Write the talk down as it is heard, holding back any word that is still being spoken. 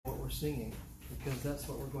singing, because that's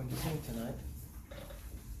what we're going to sing tonight.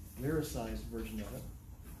 Lyricized version of it.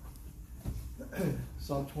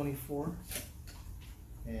 Psalm 24,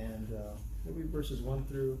 and it'll be verses 1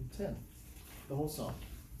 through 10, the whole psalm.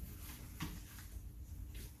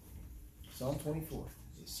 Psalm 24,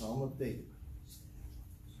 the Psalm of David.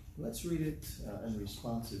 Let's read it in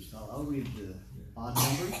responsive style. I'll read the odd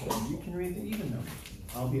numbers, and you can read the even numbers.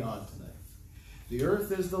 I'll be odd tonight. The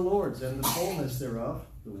earth is the Lord's, and the fullness thereof,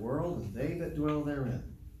 the world, and they that dwell therein.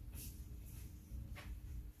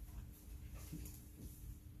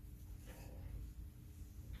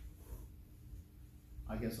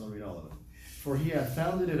 I guess I'll read all of it. For he hath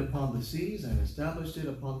founded it upon the seas, and established it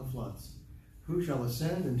upon the floods. Who shall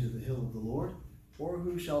ascend into the hill of the Lord? Or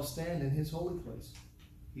who shall stand in his holy place?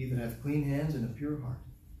 He that hath clean hands and a pure heart,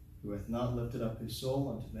 who hath not lifted up his soul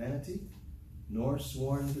unto vanity, nor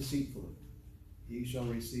sworn deceitfully. He shall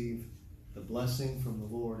receive the blessing from the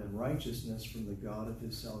Lord, and righteousness from the God of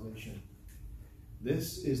his salvation.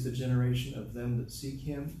 This is the generation of them that seek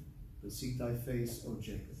him, that seek thy face, O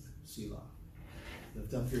Jacob. Selah.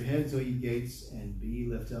 Lift up your heads, O ye gates, and be ye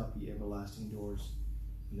lift up, ye everlasting doors,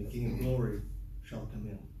 and the King of glory shall come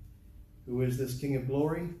in. Who is this King of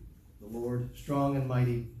glory? The Lord strong and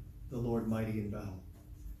mighty, the Lord mighty in battle.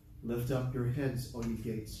 Lift up your heads, O ye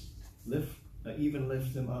gates, even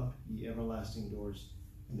lift them up, ye everlasting doors,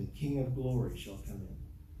 and the King of glory shall come in.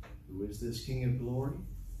 Who is this King of glory?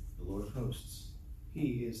 The Lord of hosts.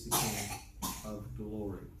 He is the King of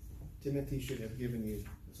glory. Timothy should have given you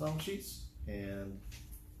the song sheets, and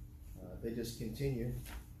they just continue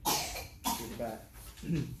to the back.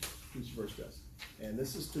 Each verse does. And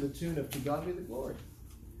this is to the tune of To God Be the Glory.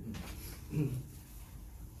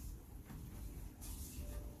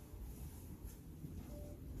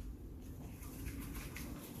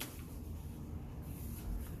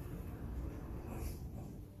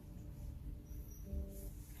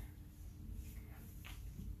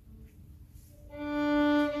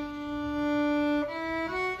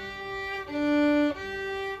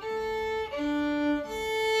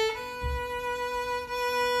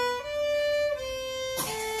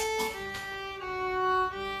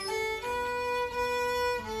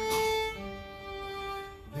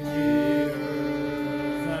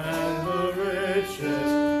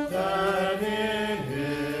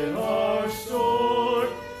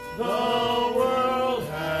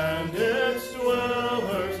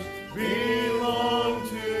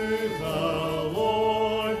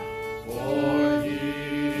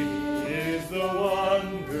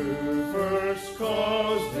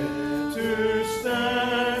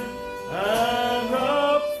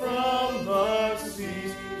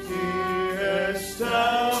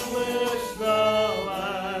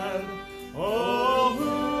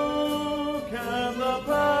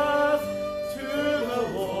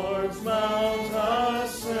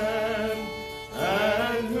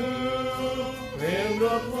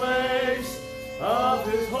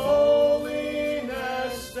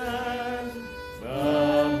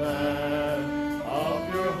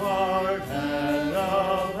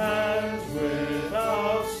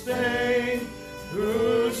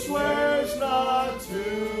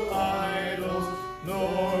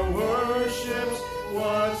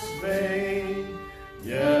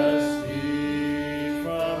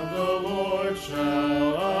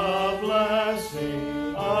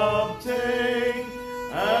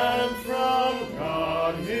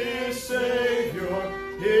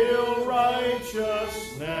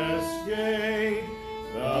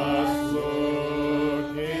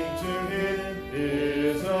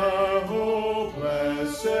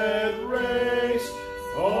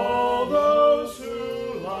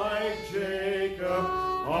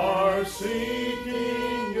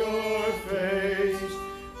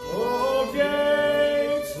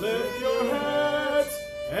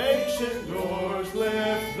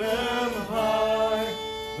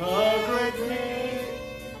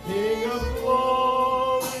 King of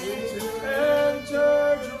glory to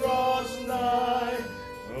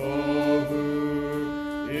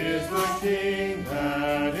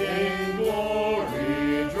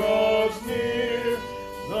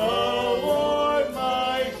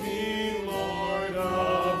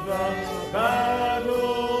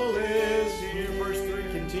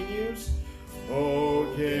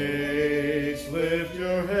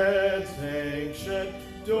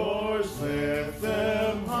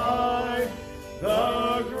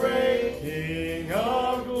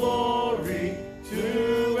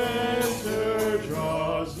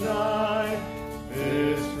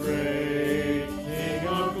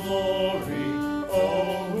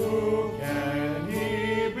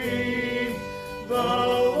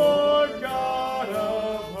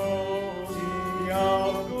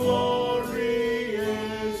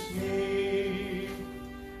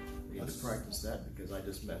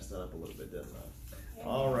just messed that up a little bit, didn't I?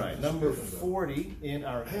 All right, number 40 in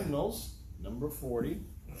our hymnals. Number 40.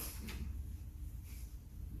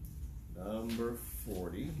 Number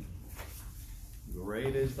 40.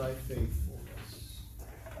 Great is thy faithfulness.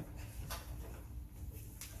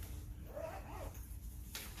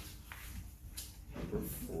 Number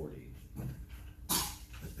 40.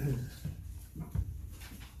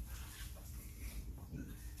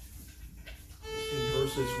 In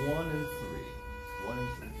verses 1 and 3. 1 and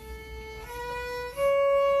 3.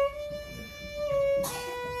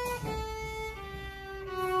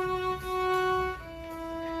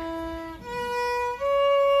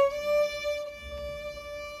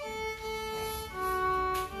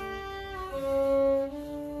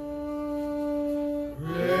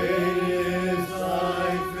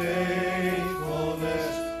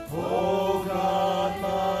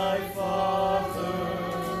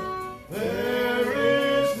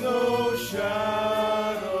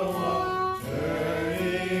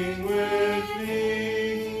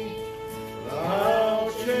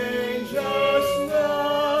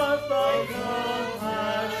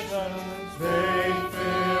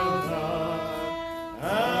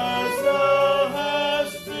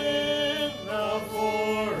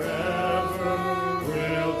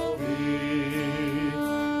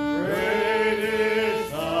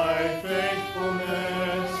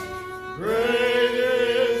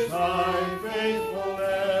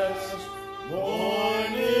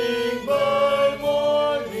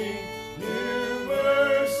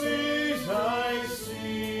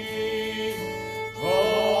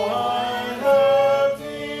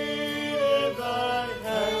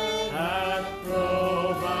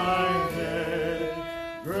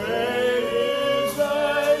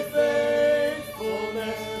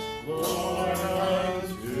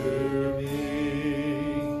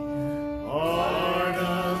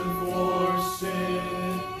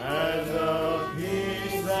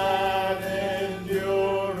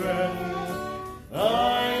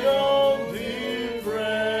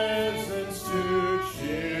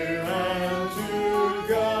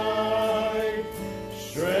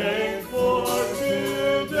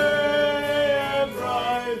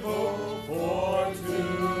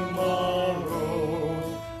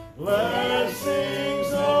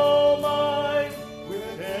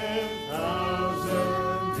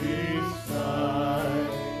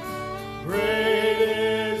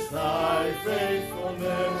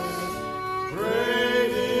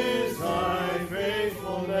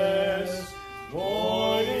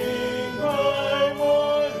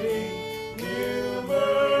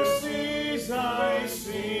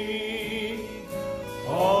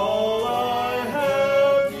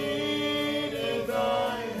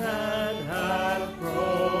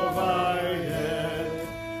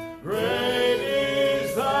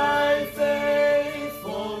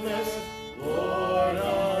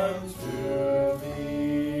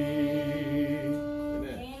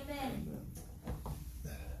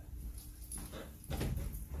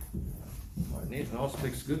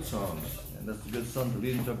 Picks good songs, and that's a good song to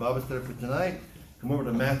lead into our Bible study for tonight. Come over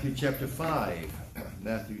to Matthew chapter 5.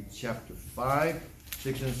 Matthew chapter 5,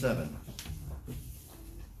 6 and 7.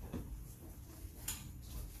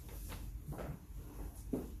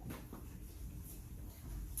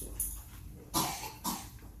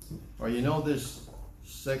 Or you know this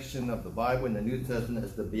section of the Bible in the New Testament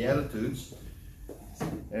as the Beatitudes.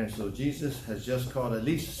 And so Jesus has just called at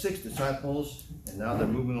least 6 disciples, and now they're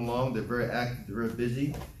moving along. They're very active, they're very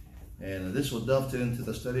busy. And this will dovetail into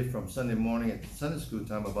the study from Sunday morning at Sunday school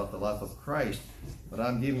time about the life of Christ. But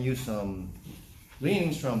I'm giving you some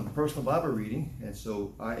leanings from personal Bible reading. And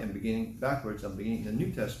so I am beginning backwards. I'm beginning the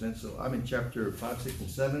New Testament. So I'm in chapter 5, 6, and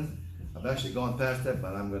 7. I've actually gone past that,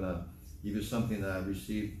 but I'm going to give you something that I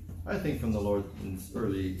received, I think, from the Lord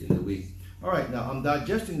early in the week. All right, now I'm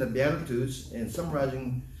digesting the Beatitudes and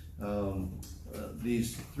summarizing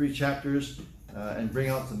these 3 chapters and bring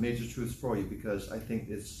out some major truths for you, because I think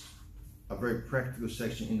it's a very practical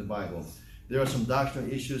section in the Bible. There are some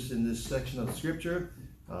doctrinal issues in this section of Scripture,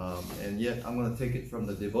 and yet I'm going to take it from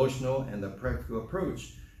the devotional and the practical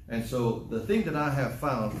approach. And so the thing that I have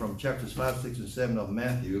found from chapters 5, 6, and 7 of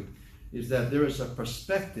Matthew is that there is a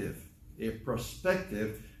perspective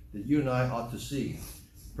that you and I ought to see.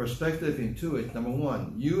 Perspective in 2 is, number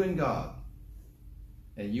 1, you and God,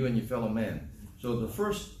 and you and your fellow man. So the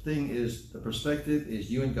first thing is, the perspective is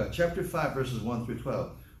you and God. Chapter 5, verses 1 through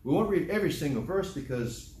 12. We won't read every single verse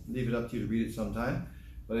because leave it up to you to read it sometime.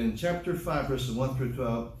 But in chapter 5, verses 1 through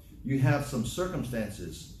 12, you have some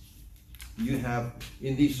circumstances. You have,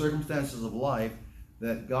 in these circumstances of life,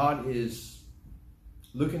 that God is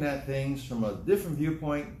looking at things from a different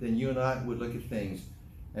viewpoint than you and I would look at things.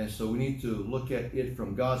 And so we need to look at it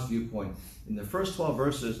from God's viewpoint. In the first 12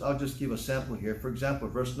 verses, I'll just give a sample here. For example,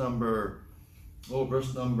 verse number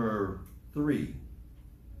 3.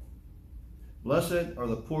 Blessed are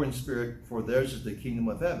the poor in spirit, for theirs is the kingdom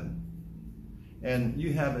of heaven. And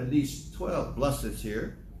you have at least 12 blesseds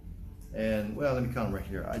here. And, well, let me count them right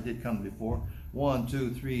here. I did count them before. 1,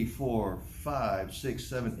 2, 3, 4, 5, 6,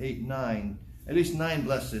 7, 8, 9. At least 9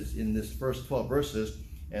 blesseds in this first 12 verses.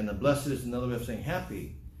 And the blessed is another way of saying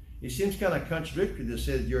happy. It seems kind of contradictory to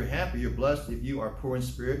say that you're happy, you're blessed if you are poor in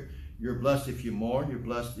spirit. You're blessed if you mourn. You're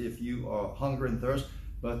blessed if you are hunger and thirst.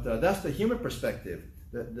 But that's the human perspective.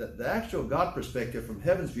 The actual God perspective from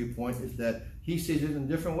heaven's viewpoint is that he sees it in a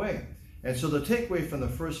different way. And so the takeaway from the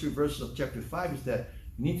first few verses of chapter 5 is that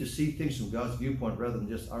you need to see things from God's viewpoint rather than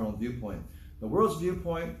just our own viewpoint. The world's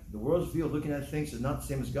viewpoint, the world's view of looking at things is not the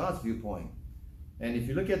same as God's viewpoint. And if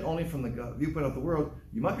you look at only from the viewpoint of the world,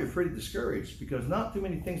 you might be pretty discouraged because not too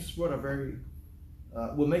many things in this world are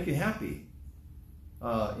will make you happy.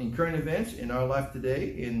 In current events, in our life today,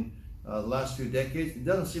 in the last few decades, it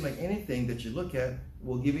doesn't seem like anything that you look at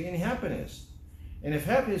will give you any happiness. And if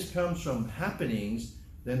happiness comes from happenings,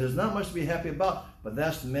 then there's not much to be happy about, but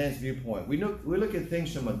that's the man's viewpoint. We look at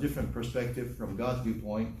things from a different perspective, from God's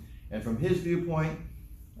viewpoint, and from his viewpoint,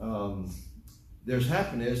 there's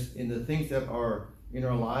happiness in the things that are in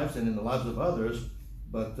our lives and in the lives of others,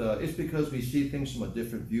 but it's because we see things from a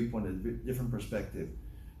different viewpoint, a different perspective.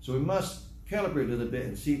 So we must calibrate a little bit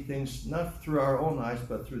and see things not through our own eyes,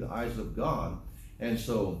 but through the eyes of God. And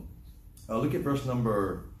so look at verse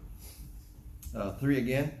number 3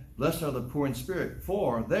 again. Blessed are the poor in spirit,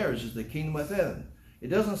 for theirs is the kingdom of heaven. It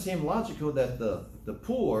doesn't seem logical that the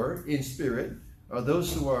poor in spirit are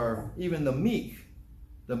those who are even the meek.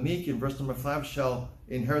 The meek in verse number 5 shall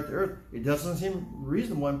inherit the earth. It doesn't seem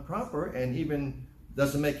reasonable and proper, and even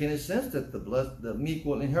doesn't make any sense that the meek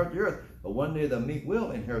will inherit the earth. But one day the meek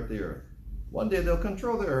will inherit the earth. One day they'll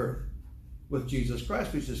control the earth with Jesus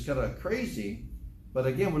Christ, which is kind of crazy. But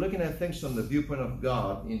again, we're looking at things from the viewpoint of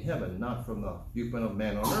God in heaven, not from the viewpoint of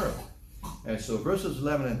man on earth. And so verses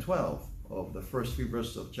 11 and 12 of the first few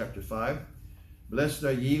verses of chapter 5. Blessed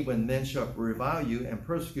are ye when men shall revile you and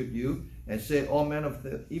persecute you, and say all manner of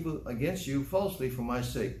evil against you falsely for my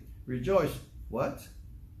sake. Rejoice. What?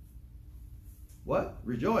 What?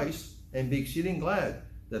 Rejoice and be exceeding glad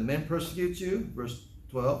that men persecute you. Verse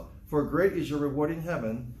 12. For great is your reward in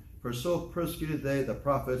heaven, for so persecuted they the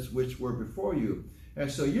prophets which were before you. And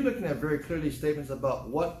so you're looking at very clearly statements about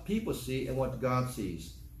what people see and what God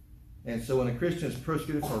sees. And so when a Christian is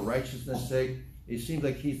persecuted for righteousness' sake, it seems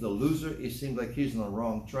like he's the loser. It seems like he's on the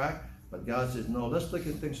wrong track. But God says, no, let's look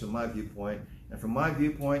at things from my viewpoint. And from my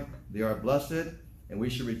viewpoint, they are blessed, and we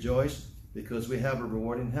should rejoice because we have a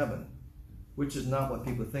reward in heaven, which is not what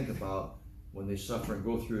people think about when they suffer and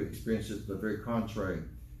go through experiences, but very contrary.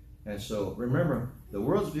 And so remember, the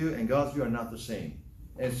world's view and God's view are not the same.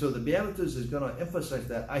 And so the Beatitudes is going to emphasize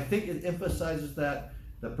that. I think it emphasizes that,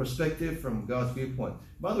 the perspective from God's viewpoint.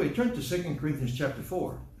 By the way, turn to 2 Corinthians chapter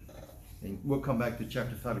 4. And we'll come back to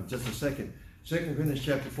chapter 5 in just a second. 2 Corinthians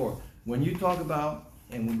chapter 4. When you talk about,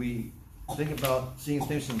 and when we think about seeing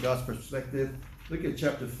things from God's perspective, look at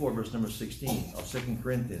chapter 4, verse number 16 of 2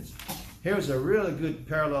 Corinthians. Here's a really good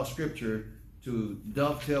parallel scripture to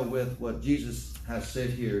dovetail with what Jesus has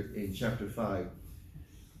said here in chapter 5.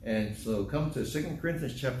 And so come to 2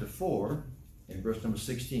 Corinthians chapter 4 and verse number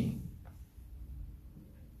 16.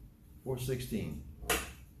 4:16.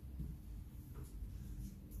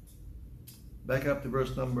 Back up to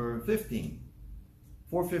verse number 15.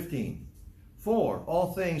 4:15. For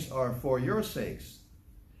all things are for your sakes,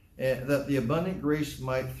 that the abundant grace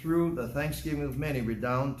might through the thanksgiving of many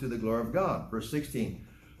redound to the glory of God. Verse 16.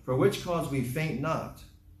 For which cause we faint not,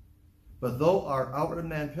 but though our outward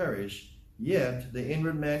man perish, yet the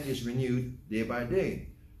inward man is renewed day by day.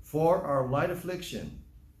 For our light affliction.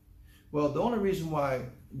 Well, the only reason why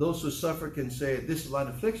those who suffer can say this is light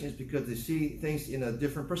affliction is because they see things in a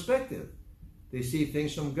different perspective. They see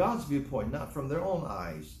things from God's viewpoint, not from their own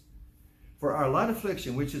eyes. For our light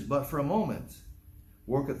affliction, which is but for a moment,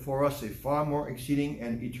 worketh for us a far more exceeding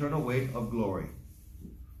and eternal weight of glory.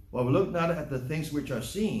 Well, we look not at the things which are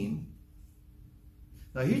seen.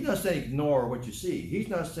 Now, he's not saying ignore what you see. He's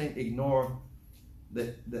not saying ignore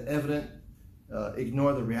the evident,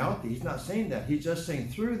 ignore the reality. He's not saying that. He's just saying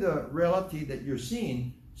through the reality that you're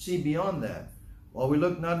seeing, see beyond that. Well, we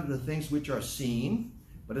look not at the things which are seen,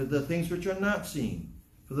 but at the things which are not seen.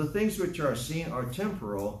 For the things which are seen are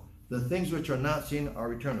temporal. The things which are not seen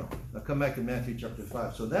are eternal. Now come back to Matthew chapter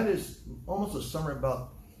 5. So that is almost a summary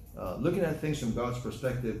about looking at things from God's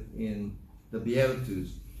perspective in the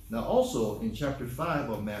Beatitudes. Now also in chapter 5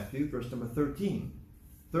 of Matthew, verse number 13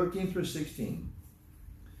 through 16.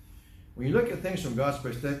 When you look at things from God's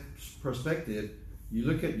perspective, you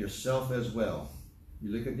look at yourself as well.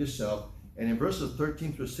 You look at yourself, and in verses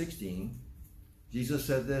 13 through 16, Jesus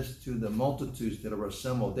said this to the multitudes that were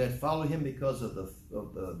assembled, that followed him because of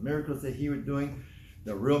the miracles that he was doing,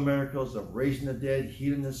 the real miracles of raising the dead,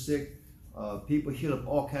 healing the sick, people healed of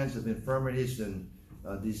all kinds of infirmities and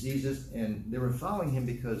diseases, and they were following him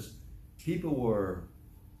because people were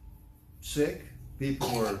sick, people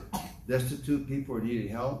were destitute, people were needing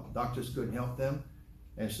help, doctors couldn't help them,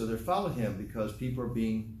 and so they followed him because people are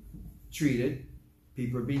being treated,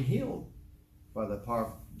 people are being healed by the power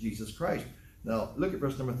of Jesus Christ. Now look at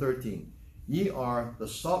verse number 13. Ye are the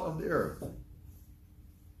salt of the earth,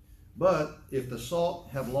 but if the salt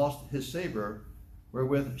have lost his savor,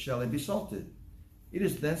 wherewith shall it be salted? It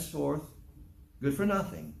is thenceforth good for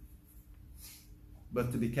nothing,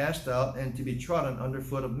 but to be cast out and to be trodden under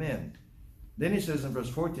foot of men. Then he says in verse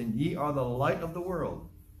 14, ye are the light of the world.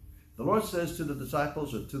 The Lord says to the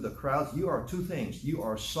disciples or to the crowds, you are two things. You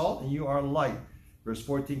are salt and you are light. Verse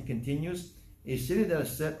 14 continues, a city that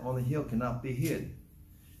is set on the hill cannot be hid.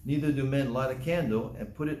 Neither do men light a candle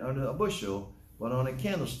and put it under a bushel, but on a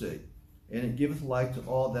candlestick, and it giveth light to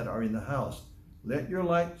all that are in the house. Let your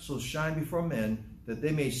light so shine before men, that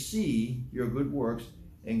they may see your good works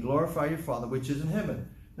and glorify your Father which is in heaven.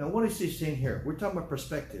 Now what is he saying here? We're talking about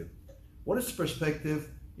perspective. What is the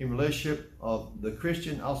perspective in relationship of the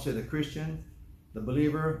Christian, I'll say the Christian, the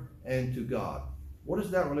believer, and to God? What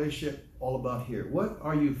is that relationship all about here? What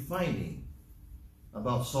are you finding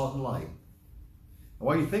about salt and light? And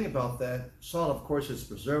while you think about that, salt, of course, is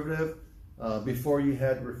preservative. Before you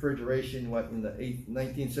had refrigeration, in the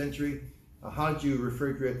 19th century, how did you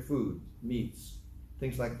refrigerate food, meats,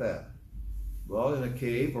 things like that? Well, in a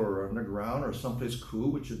cave or underground or someplace cool,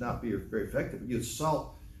 which would not be very effective. You would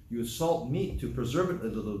salt meat to preserve it a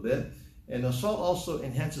little bit, and the salt also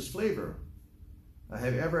enhances flavor.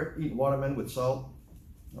 Have you ever eaten watermelon with salt?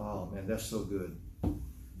 Oh man, that's so good.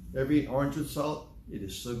 Ever eat orange with salt? It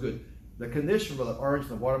is so good. The condition for the orange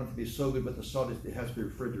and the watermelon to be so good, but the salt, it has to be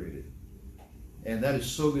refrigerated. And that is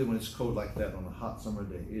so good when it's cold like that on a hot summer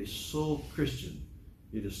day. It is so Christian.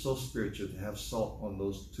 It is so spiritual to have salt on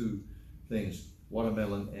those two things,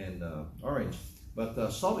 watermelon and orange.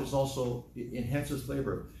 But salt is also, it enhances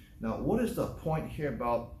flavor. Now, what is the point here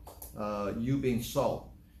about you being salt?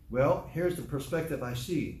 Well, here's the perspective I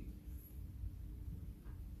see.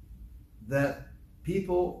 That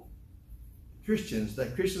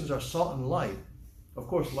Christians are salt and light. Of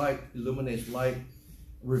course, light illuminates, light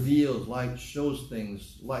reveals, light shows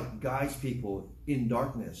things, light guides people in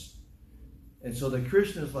darkness. And so the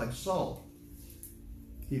Christian is like salt.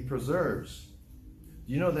 He preserves.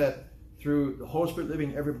 Do you know that through the Holy Spirit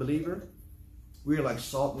living in every believer, we are like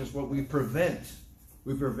salt in this world. We prevent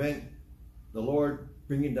the Lord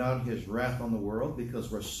bringing down his wrath on the world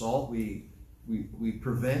because we're salt. We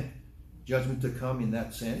prevent judgment to come in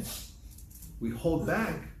that sense. We hold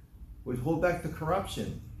back. We hold back the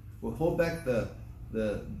corruption. We hold back the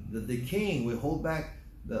decaying. We hold back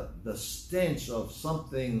the stench of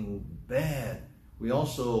something bad. We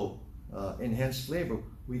also enhance flavor.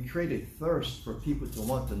 We create a thirst for people to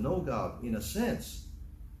want to know God in a sense.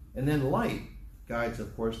 And then light guides,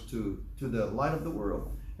 of course, to the light of the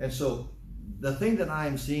world. And so the thing that I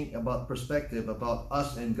am seeing about perspective about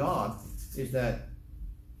us and God is that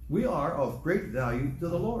we are of great value to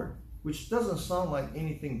the Lord, which doesn't sound like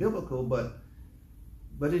anything biblical, but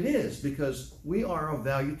it is, because we are of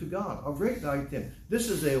value to God, of great value to him. This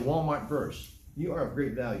is a Walmart verse. You are of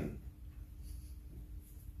great value.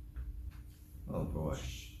 Oh boy.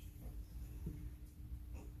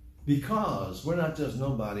 Because we're not just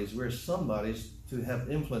nobodies, we're somebodies to have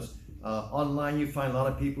influence. Online you find a lot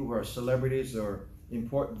of people who are celebrities or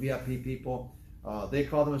important VIP people. They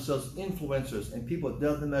call themselves influencers, and people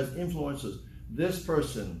dub them as influencers. This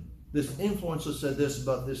person, this influencer said this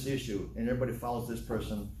about this issue, and everybody follows this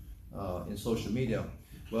person in social media.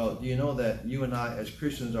 Well, do you know that you and I as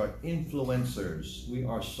Christians are influencers? We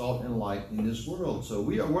are salt and light in this world, so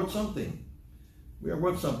we are worth something. We are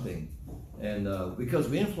worth something, and because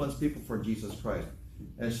we influence people for Jesus Christ.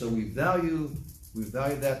 And so we value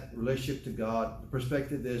that relationship to God. The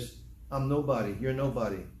perspective is, I'm nobody, you're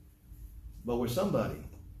nobody, but we're somebody.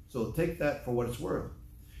 So take that for what it's worth.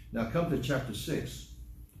 Now come to chapter 6.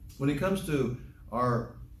 When it comes to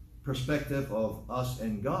our perspective of us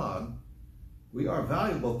and God, we are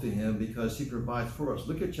valuable to him because he provides for us.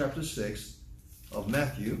 Look at chapter 6 of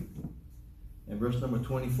Matthew and verse number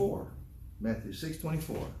 24. Matthew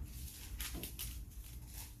 6:24.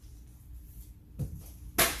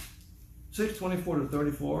 6:24 to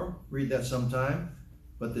 34, read that sometime.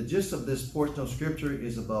 But the gist of this portion of scripture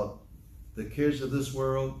is about the cares of this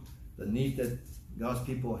world, the need that God's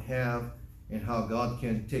people have, and how God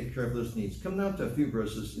can take care of those needs. Come down to a few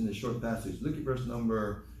verses in the short passage. Look at verse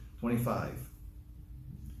number 25.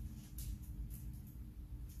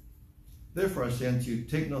 Therefore I say unto you,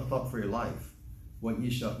 take no thought for your life, what ye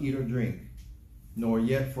shall eat or drink, nor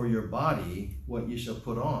yet for your body, what ye shall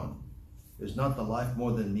put on. Is not the life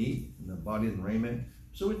more than meat, and the body than raiment?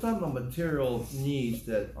 So we're talking about material needs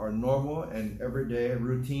that are normal and everyday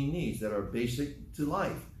routine needs that are basic to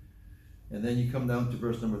life. And then you come down to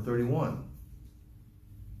verse number 31.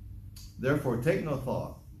 Therefore take no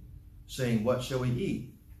thought, saying, what shall we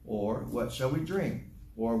eat? Or what shall we drink?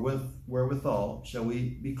 Or wherewithal shall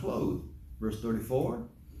we be clothed? Verse 34.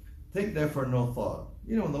 Take therefore no thought.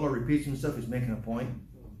 You know, when the Lord repeats himself, he's making a point.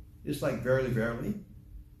 It's like verily, verily.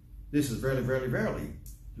 This is verily, verily, verily.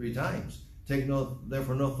 3 times. Take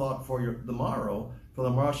therefore no thought for the morrow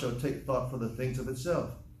shall take thought for the things of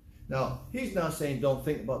itself. Now, he's not saying don't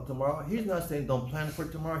think about tomorrow. He's not saying don't plan for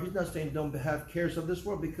tomorrow. He's not saying don't have cares of this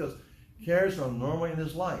world, because cares are normal in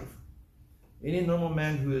his life. Any normal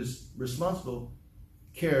man who is responsible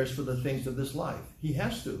cares for the things of this life. He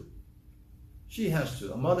has to. She has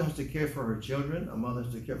to. A mother has to care for her children. A mother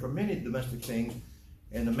has to care for many domestic things.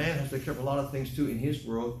 And a man has to care for a lot of things too in his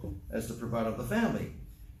world as the provider of the family.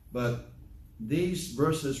 But these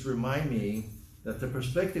verses remind me that the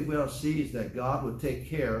perspective we all see is that God would take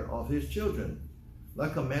care of his children.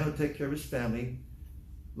 Like a man would take care of his family,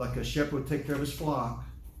 like a shepherd would take care of his flock,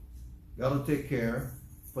 God will take care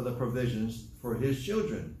for the provisions for his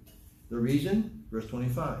children. The reason, verse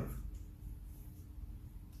 25.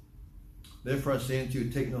 Therefore I say unto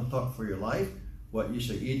you, take no thought for your life, what ye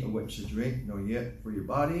shall eat or what ye shall drink, nor yet for your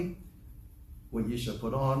body, what ye shall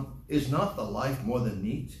put on. Is not the life more than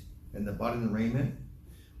meat, and the body than raiment?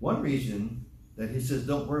 One reason that he says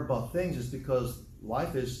don't worry about things is because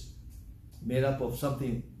life is made up of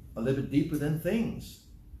something a little bit deeper than things.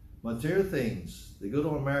 Material things. The good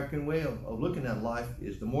old American way of looking at life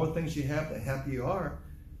is the more things you have, the happier you are.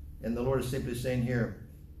 And the Lord is simply saying here,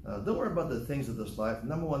 don't worry about the things of this life.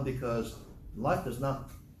 Number one, because life is not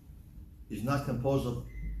composed of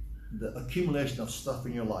the accumulation of stuff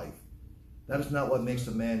in your life. That is not what makes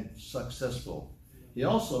a man successful. He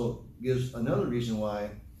also gives another reason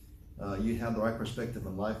why you have the right perspective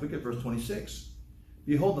in life. Look at verse 26.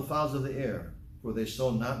 Behold the fowls of the air, for they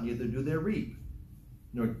sow not, neither do they reap,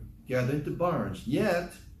 nor gather into barns,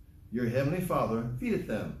 yet your heavenly Father feedeth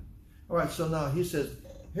them. All right, so now he says,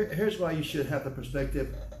 here's why you should have the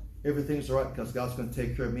perspective, everything's all right because God's going to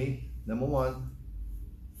take care of me. Number one,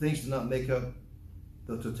 things do not make up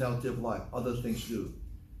the totality of life. Other things do.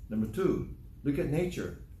 Number two, look at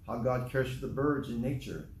nature, how God cares for the birds in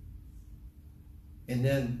nature. And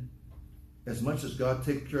then, as much as God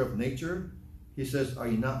takes care of nature, he says, are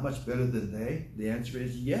you not much better than they? The answer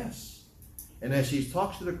is yes. And as he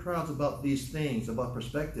talks to the crowds about these things, about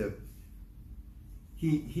perspective,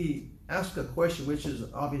 he asks a question which is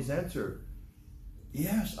an obvious answer.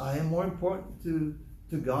 Yes, I am more important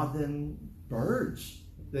to God than birds,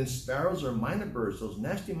 than sparrows or minor birds, those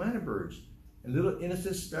nasty minor birds, and little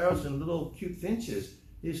innocent sparrows and little cute finches.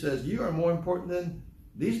 He says, you are more important than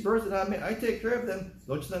these birds that I made. I take care of them.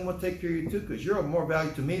 Don't you think I'm going to take care of you too? Because you're of more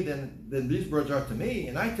value to me than these birds are to me,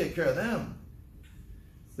 and I take care of them.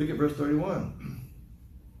 Look at verse 31.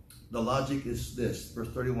 The logic is this, verse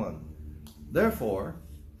 31. Therefore,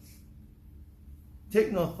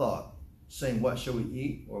 take no thought, saying, what shall we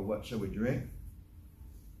eat or what shall we drink?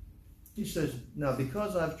 He says, now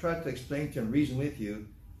because I've tried to explain to and reason with you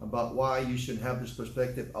about why you should have this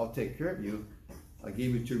perspective, I'll take care of you. I'll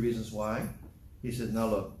give you 2 reasons why. He said, now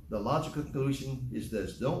look, the logical conclusion is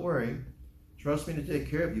this. Don't worry. Trust me to take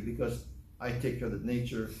care of you because I take care of the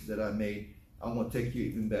nature that I made. I'm going to take you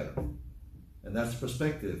even better. And that's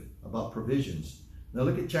perspective about provisions. Now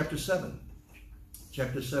look at chapter 7.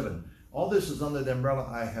 Chapter 7. All this is under the umbrella.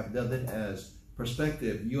 I have done it as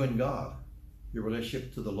perspective, you and God, your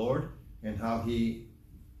relationship to the Lord, and how he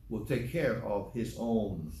will take care of his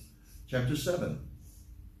own. Chapter 7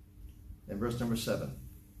 and verse number 7.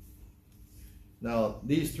 Now,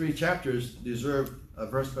 these 3 chapters deserve a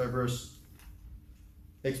verse-by-verse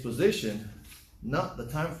exposition. Not the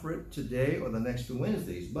time for it today or the next 2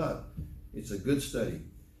 Wednesdays, but it's a good study.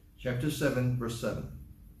 Chapter 7, verse 7.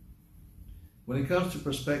 When it comes to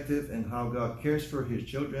perspective and how God cares for his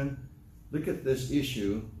children, look at this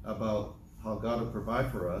issue about how God will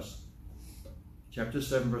provide for us. Chapter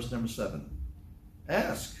 7, verse number 7.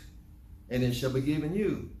 Ask, and it shall be given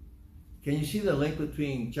you. Can you see the link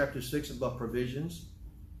between chapter 6 about provisions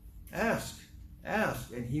Ask,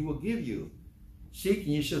 ask, and he will give you. Seek,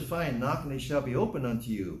 and ye shall find. Knock, and it shall be opened unto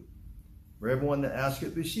you. For everyone that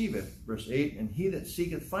asketh receiveth. Verse 8, and he that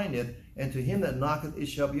seeketh findeth, and to him that knocketh it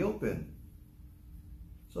shall be opened.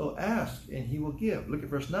 So ask, and he will give. Look at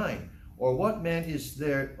verse 9. Or what man is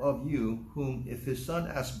there of you, whom if his son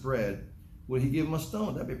asks bread, will he give him a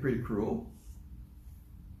stone? That'd be pretty cruel.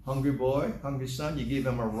 Hungry boy, hungry son, you give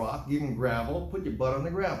him a rock, give him gravel, put your butt on the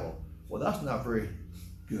gravel. Well, that's not very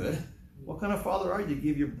good. What kind of father are you to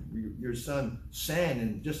give your son sand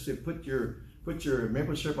and just to put your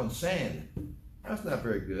maple syrup on sand? That's not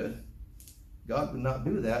very good. God would not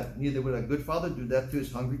do that. Neither would a good father do that to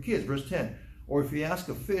his hungry kids. Verse 10. Or if he ask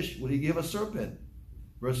a fish, will he give a serpent?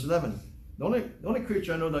 Verse 11. The only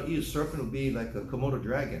creature I know that eats a serpent would be like a Komodo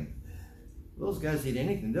dragon. Those guys eat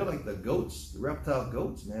anything. They're like the goats, the reptile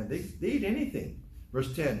goats, man. They eat anything.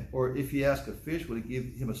 Verse 10. Or if he ask a fish, will he give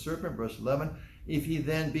him a serpent? Verse 11. If ye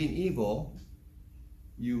then, being evil,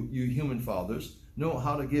 you human fathers, know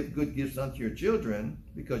how to give good gifts unto your children,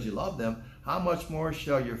 because you love them, how much more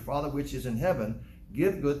shall your Father which is in heaven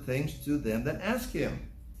give good things to them that ask him?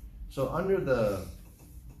 So under the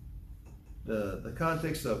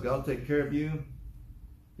context of God will take care of you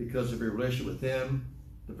because of your relationship with him,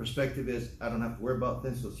 the perspective is, I don't have to worry about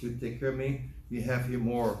things, so he'll take care of me. You have here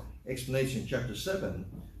more explanation in chapter 7,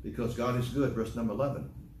 because God is good, verse number 11.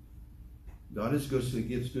 God is good, so he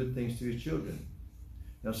gives good things to his children.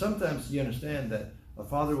 Now sometimes you understand that a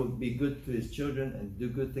father will be good to his children and do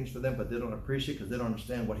good things for them, but they don't appreciate it because they don't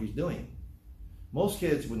understand what he's doing. Most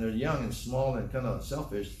kids, when they're young and small and kind of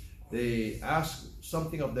selfish, they ask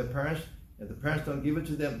something of their parents, and the parents don't give it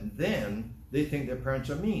to them, then they think their parents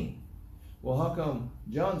are mean. Well, how come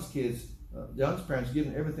John's parents give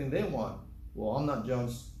them everything they want? Well, I'm not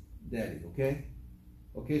John's daddy, okay?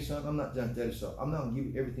 Okay, son, I'm not John's daddy, so I'm not going to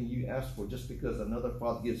give you everything you ask for just because another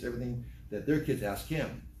father gives everything that their kids ask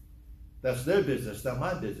him. That's their business, not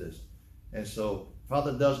my business. And so,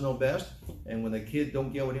 father does know best, and when the kid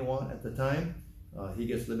don't get what he wants at the time, he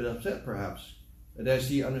gets a little bit upset perhaps. And as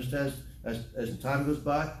he understands, as time goes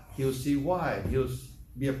by, he'll see why. He'll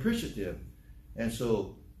be appreciative. And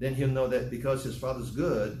so then he'll know that because his father's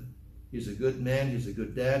good, he's a good man, he's a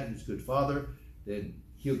good dad, he's a good father, then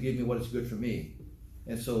he'll give me what is good for me.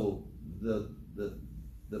 And so the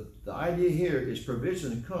idea here is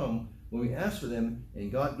provision come when we ask for them,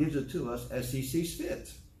 and God gives it to us as he sees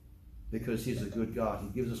fit. Because he's a good God. He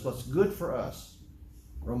gives us what's good for us.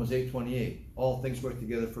 Romans 8:28. All things work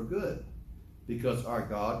together for good, because our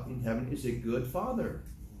God in heaven is a good Father.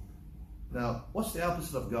 Now, what's the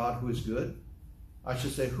opposite of God who is good? I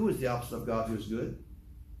should say, who is the opposite of God who is good?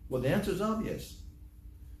 Well, the answer is obvious.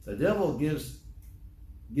 The devil gives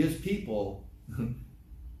people,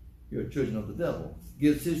 you're children of the devil,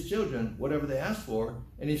 gives his children whatever they ask for,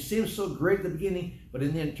 and it seems so great at the beginning, but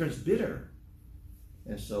in the end it turns bitter.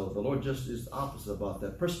 And so the Lord just is the opposite about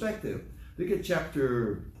that. Perspective. Look at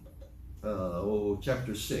chapter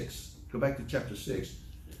 6. Go back to chapter 6.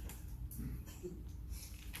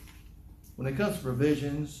 When it comes to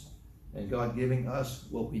provisions and God giving us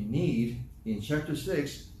what we need, in chapter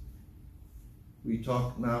 6, we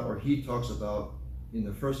talk now, or he talks about, in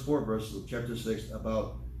the first 4 verses of chapter 6,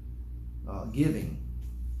 about giving.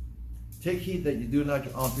 Take heed that you do not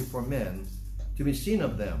your alms before men, to be seen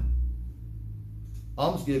of them.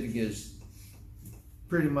 Almsgiving is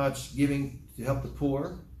pretty much giving to help the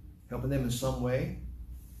poor, helping them in some way.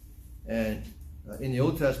 And in the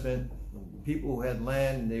Old Testament, people who had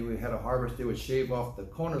land and they had a harvest, they would shave off the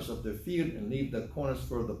corners of their field and leave the corners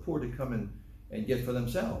for the poor to come in and get for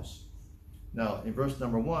themselves. Now, in verse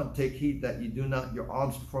number 1, take heed that you do not your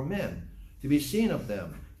alms before men, to be seen of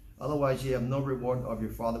them. Otherwise ye have no reward of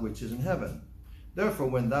your Father which is in heaven. Therefore,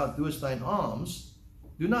 when thou doest thine alms,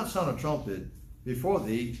 do not sound a trumpet before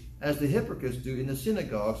thee, as the hypocrites do in the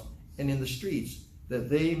synagogues and in the streets, that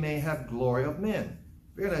they may have glory of men.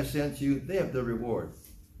 Verily I say unto you, they have their reward.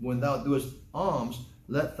 When thou doest alms,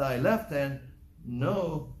 let not thy left hand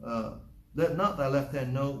know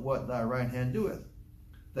what thy right hand doeth,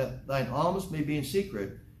 that thine alms may be in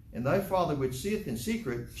secret, and thy Father which seeth in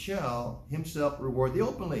secret shall himself reward thee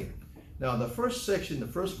openly. Now the first section, the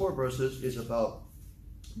first 4 verses, is about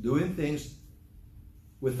doing things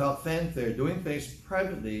without fanfare, doing things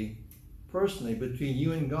privately, personally, between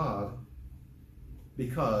you and God,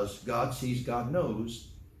 because God sees, God knows,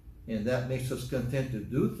 and that makes us content to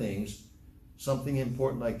do things, something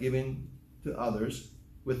important like giving to others,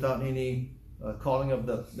 without any calling of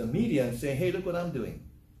the media and saying, hey, look what I'm doing.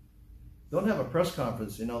 Don't have a press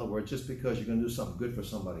conference, in other words, just because you're going to do something good for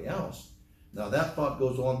somebody else. Now that thought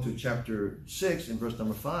goes on to chapter 6 in verse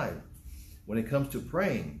number 5. when it comes to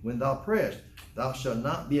praying, when thou prayest, thou shalt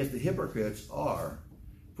not be as the hypocrites are,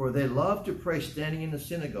 for they love to pray standing in the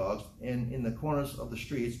synagogues and in the corners of the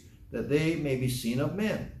streets, that they may be seen of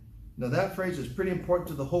men. Now that phrase is pretty important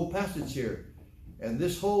to the whole passage here. And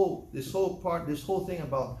this whole thing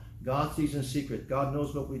about God sees in secret, God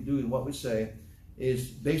knows what we do and what we say, is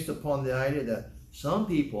based upon the idea that some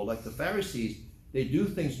people, like the Pharisees, they do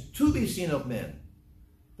things to be seen of men.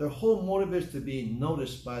 Their whole motive is to be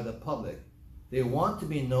noticed by the public. They want to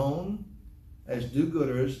be known as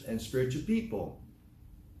do-gooders and spiritual people.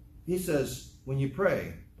 He says, when you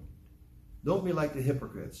pray, don't be like the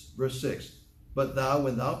hypocrites. Verse 6, but thou,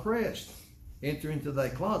 when thou prayest, enter into thy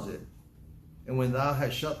closet, and when thou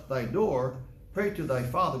hast shut thy door, pray to thy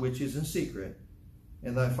Father which is in secret,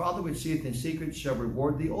 and thy Father which seeth in secret shall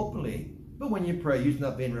reward thee openly. But when you pray, use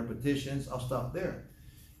not vain repetitions. I'll stop there.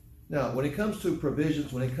 Now, when it comes to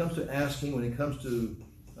provisions, when it comes to asking, when it comes to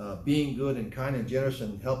being good and kind and generous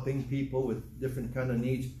and helping people with different kind of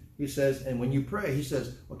needs, he says, and when you pray, he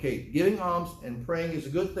says, okay, giving alms and praying is a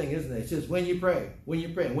good thing, isn't it? He says, when you pray,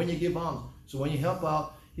 and when you give alms. So when you help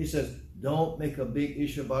out, he says, don't make a big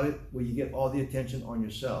issue about it where you get all the attention on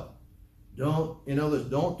yourself. Don't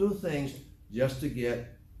do things just to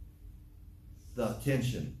get the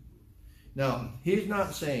attention. Now, he's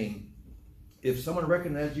not saying if someone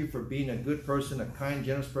recognizes you for being a good person, a kind,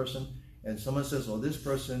 generous person, and someone says, oh, this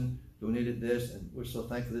person donated this, and we're so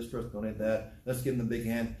thankful this person donated that, let's give them a big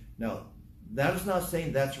hand. Now, that is not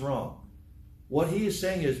saying that's wrong. What he is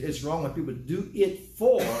saying is it's wrong when people do it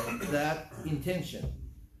for that intention.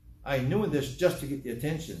 I'm doing this just to get the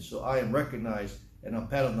attention, so I am recognized, and I'm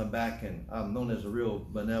patted on the back, and I'm known as a real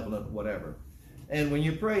benevolent whatever. And when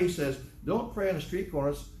you pray, he says, don't pray on the street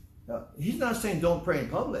corners. He's not saying don't pray in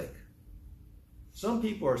public. Some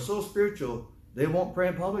people are so spiritual, they won't pray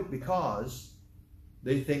in public because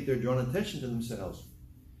they think they're drawing attention to themselves.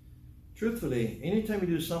 Truthfully, anytime you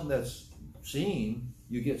do something that's seen,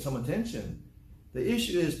 you get some attention. The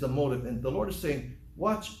issue is the motive, and the Lord is saying,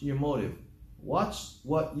 watch your motive. Watch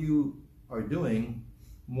what you are doing,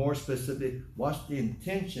 more specific. Watch the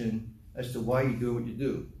intention as to why you do what you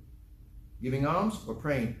do. Giving alms or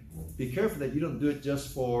praying, be careful that you don't do it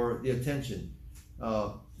just for the attention.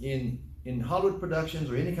 In Hollywood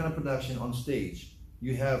productions or any kind of production on stage,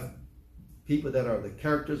 you have people that are the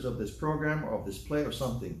characters of this program or of this play or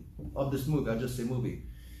something, of this movie, I'll just say movie.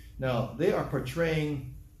 Now, they are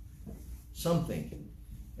portraying something.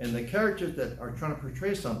 And the characters that are trying to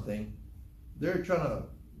portray something, they're trying to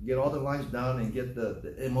get all the lines down and get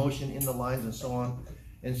the emotion in the lines and so on.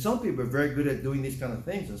 And some people are very good at doing these kind of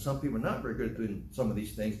things, and some people are not very good at doing some of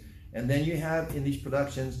these things. And then you have in these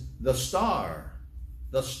productions the star,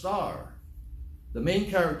 the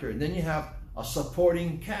main character, and then you have a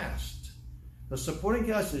supporting cast. The supporting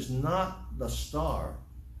cast is not the star,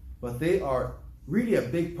 but they are really a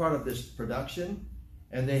big part of this production,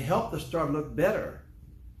 and they help the star look better.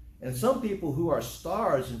 And some people who are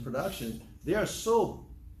stars in productions, they are so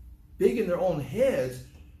big in their own heads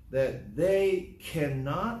that they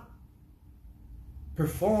cannot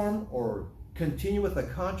perform or continue with a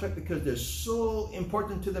contract because they're so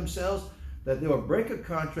important to themselves that they will break a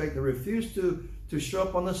contract. They refuse to show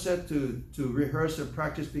up on the set to rehearse and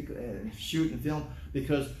practice and shoot and film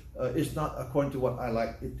because it's not according to what I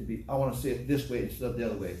like it to be. I want to see it this way instead of the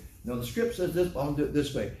other way. No, the script says this, but I want to do it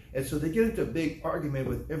this way. And so they get into a big argument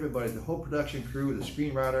with everybody, the whole production crew, the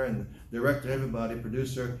screenwriter and the director, everybody,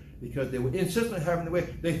 producer, because they would insist on having the way.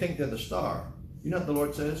 They think they're the star. You know what the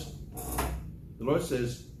Lord says? The Lord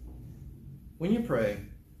says, when you pray,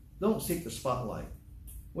 don't seek the spotlight.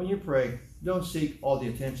 When you pray, don't seek all the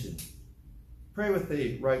attention. Pray with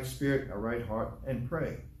a right spirit, a right heart, and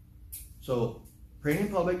pray. So praying in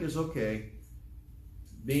public is okay.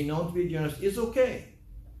 Being known to be generous is okay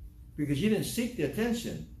because you didn't seek the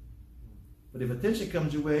attention. But if attention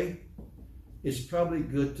comes your way, it's probably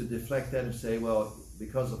good to deflect that and say, well,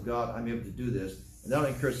 because of God, I'm able to do this. And that'll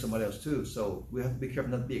encourage somebody else too. So we have to be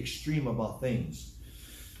careful not to be extreme about things.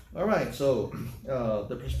 All right, so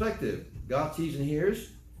the perspective, God sees and hears,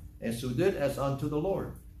 and so did as unto the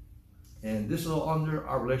Lord. And this is all under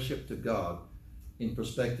our relationship to God in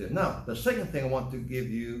perspective. Now, the second thing I want to give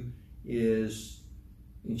you is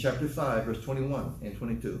in chapter 5, verse 21 and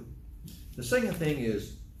 22. The second thing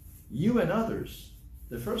is you and others.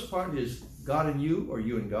 The first part is God and you, or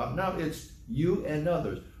you and God. Now it's you and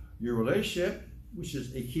others. Your relationship, which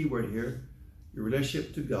is a key word here, your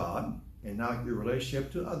relationship to God, and now your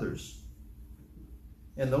relationship to others.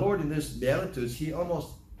 And the Lord in this Beatitudes, he almost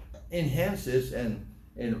enhances and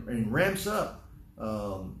ramps up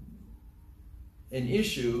an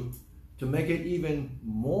issue to make it even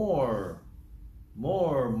more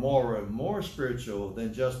more spiritual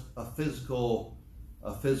than just a physical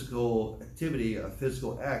activity, a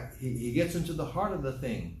physical act. He gets into the heart of the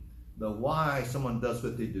thing, the why someone does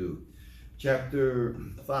what they do. Chapter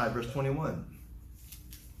 5, verse 21.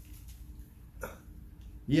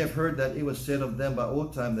 Ye have heard that it was said of them by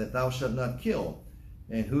old time that thou shalt not kill,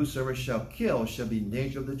 and whosoever shall kill shall be in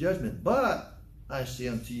danger of the judgment. But I say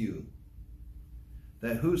unto you,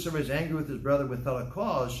 that whosoever is angry with his brother without a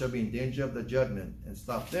cause shall be in danger of the judgment. And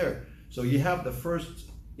stop there. So you have the first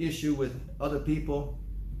issue with other people,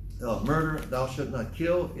 murder, thou shalt not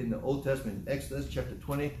kill in the Old Testament. Exodus chapter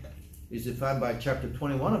 20 is defined by chapter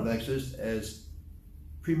 21 of Exodus as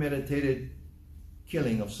premeditated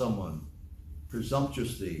killing of someone,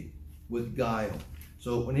 presumptuously, with guile.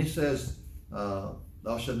 So when he says,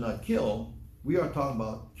 thou shalt not kill, we are talking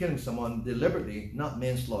about killing someone deliberately, not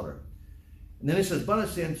manslaughter. And then it says, but I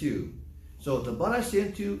say unto you. So the but I say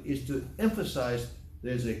unto you is to emphasize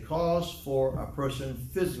there's a cause for a person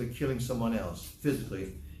physically killing someone else,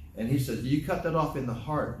 physically. And he says, you cut that off in the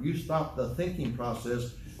heart. You stop the thinking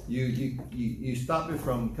process. You stop it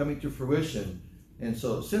from coming to fruition. And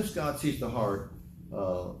so since God sees the heart,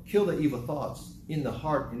 kill the evil thoughts in the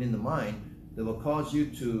heart and in the mind that will cause you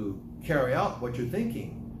to carry out what you're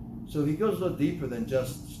thinking. So he goes a little deeper than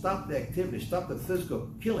just stop the activity, stop the physical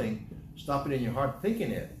killing, stop it in your heart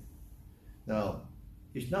thinking it. Now,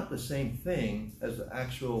 it's not the same thing as the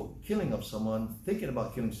actual killing of someone, thinking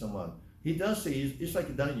about killing someone. He does say it's like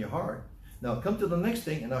it's done in your heart. Now, come to the next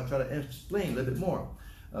thing, and I'll try to explain a little bit more.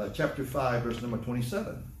 Chapter 5, verse number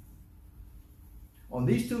 27. On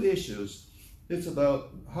these two issues, it's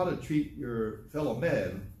about how to treat your fellow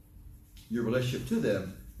man, your relationship to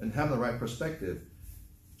them, and having the right perspective.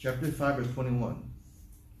 Chapter 5, verse 21.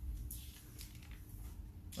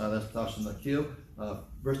 That's thou shalt not kill.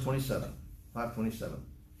 Verse 27. 5:27.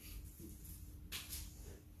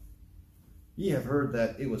 Ye have heard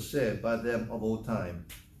that it was said by them of old time,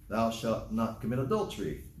 thou shalt not commit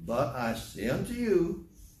adultery. But I say unto you,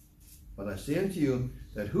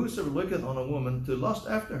 that whosoever looketh on a woman to lust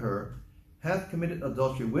after her, hath committed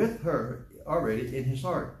adultery with her already in his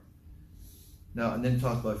heart. Now, and then it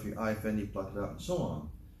talks about if your eye offend thee, pluck it out, and so on.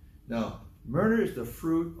 Now, murder is the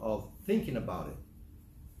fruit of thinking about it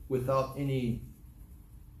without any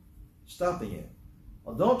stopping it.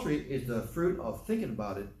 Adultery is the fruit of thinking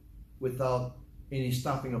about it without any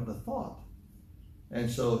stopping of the thought. And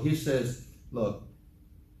so he says, look,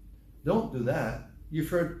 don't do that. You've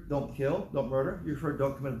heard don't kill, don't murder. You've heard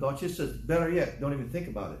don't commit adultery. He says, better yet, don't even think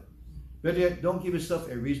about it. Better yet, don't give yourself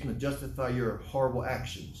a reason to justify your horrible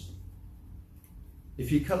actions.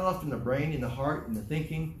 If you cut it off in the brain, in the heart, in the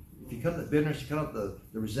thinking, if you cut the bitterness, you cut out the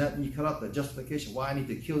resentment, you cut out the justification, why I need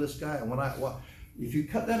to kill this guy, and if you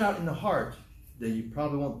cut that out in the heart, then you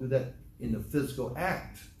probably won't do that in the physical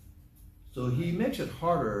act. So he makes it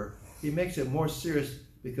harder. He makes it more serious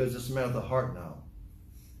because it's a matter of the heart now.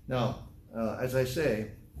 Now, as I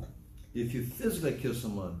say, if you physically kill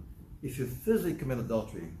someone, if you physically commit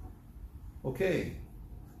adultery, okay,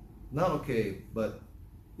 not okay, but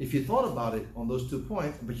if you thought about it on those 2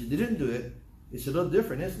 points, but you didn't do it, it's a little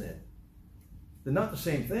different, isn't it? They're not the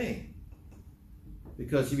same thing.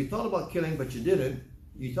 Because if you thought about killing, but you didn't,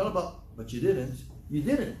 you thought about, but you didn't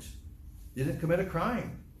commit a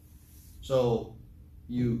crime. So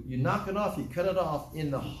you knock it off, you cut it off in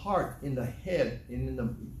the heart, in the head,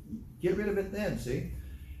 get rid of it then, see?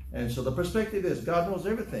 And so the perspective is, God knows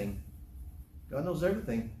everything. God knows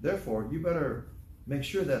everything. Therefore, you better make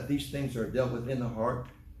sure that these things are dealt with in the heart.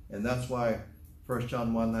 And that's why 1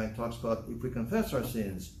 John 1:9 talks about if we confess our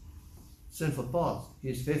sins, sinful thoughts, he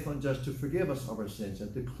is faithful and just to forgive us of our sins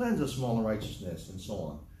and to cleanse us from all unrighteousness, and so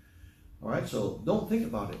on. All right, so don't think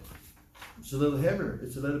about it. It's a little heavier.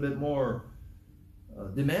 It's a little bit more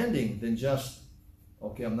demanding than just,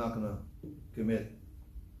 okay, I'm not going to commit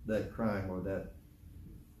that crime or that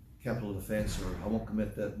capital offense, or I won't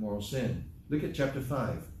commit that moral sin. Look at chapter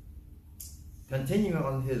 5. Continuing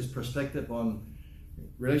on his perspective on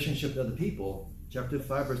relationship to other people, chapter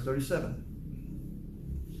 5, verse 37.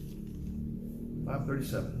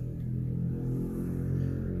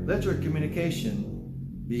 5:37. Let your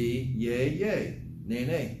communication be yea, yea, nay,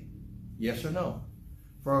 nay, yes or no.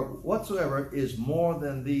 For whatsoever is more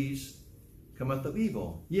than these cometh of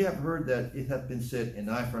evil. Ye have heard that it hath been said, an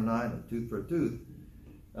eye for an eye, and a tooth for a tooth.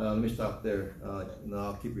 Let me stop there. No,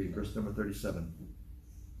 I'll keep reading. Verse number 37.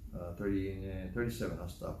 37. I'll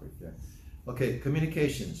stop right there. Okay,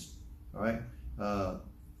 communications. All right.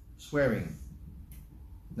 Swearing.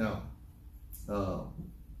 Now,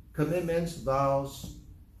 commitments, vows,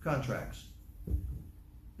 contracts.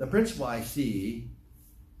 The principle I see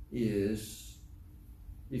is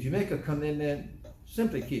If you make a commitment,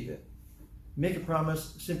 simply keep it. Make a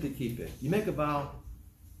promise, simply keep it. You make a vow,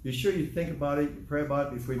 be sure you think about it, you pray about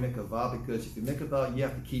it before you make a vow, because if you make a vow, you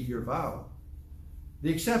have to keep your vow.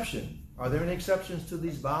 The exception. Are there any exceptions to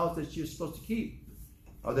these vows that you're supposed to keep?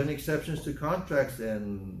 Are there any exceptions to contracts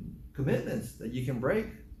and commitments that you can break?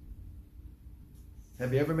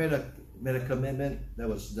 Have you ever made a commitment that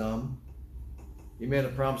was dumb? You made a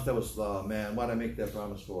promise that was, man, why did I make that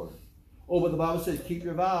promise for? Oh, but the Bible says keep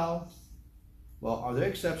your vow. Well, are there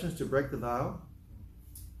exceptions to break the vow?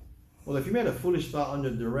 Well, if you made a foolish vow under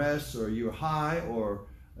duress, or you were high, or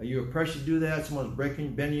you were pressured to do that, someone's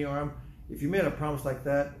bending your arm. If you made a promise like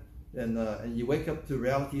that, and you wake up to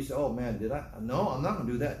reality, you say, oh man, did I? No, I'm not going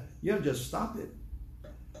to do that. You have to just stop it.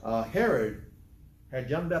 Herod had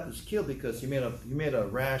John the Baptist killed because he made a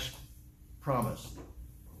rash promise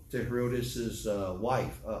to Herodias'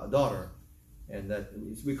 daughter, and that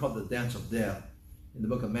we call it the dance of death in the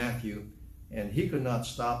book of Matthew. And he could not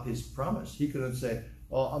stop his promise. He couldn't say,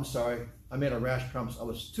 oh, I'm sorry, I made a rash promise. I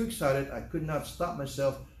was too excited. I could not stop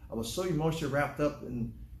myself. I was so emotionally wrapped up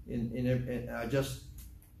in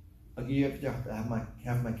I give you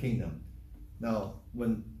have my kingdom. Now,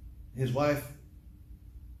 when his wife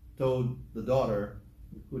told the daughter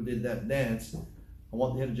who did that dance, I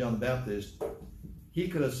want the head of John the Baptist, he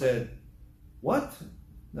could have said, what?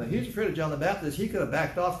 Now, he was afraid of John the Baptist. He could have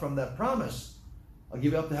backed off from that promise. I'll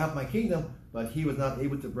give you up to half my kingdom. But he was not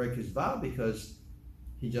able to break his vow because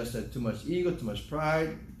he just had too much ego, too much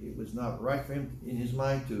pride. It was not right for him in his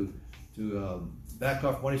mind to back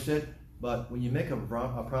off from what he said. But when you make a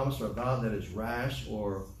promise or a vow that is rash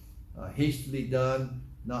or hastily done,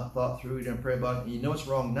 not thought through, you didn't pray about it, and you know it's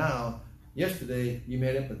wrong now, yesterday you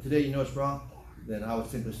made it, but today you know it's wrong, then I would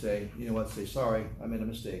simply say, you know what, say, sorry, I made a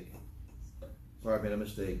mistake. Sorry, I made a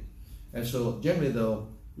mistake. And so generally though,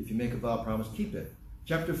 if you make a vow promise, keep it.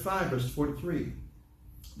 Chapter 5, verse 43.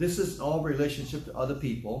 This is all relationship to other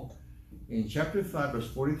people. In chapter 5,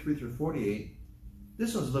 verse 43 through 48,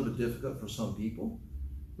 this one's a little bit difficult for some people.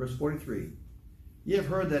 Verse 43. Ye have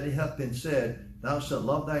heard that it hath been said, thou shalt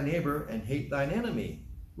love thy neighbor and hate thine enemy.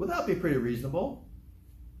 Well, that would be pretty reasonable.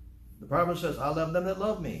 The Proverbs says, I love them that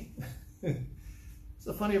love me. It's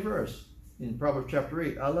a funny verse in Proverbs chapter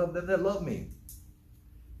 8. I love them that love me.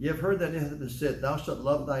 Ye have heard that it hath been said, thou shalt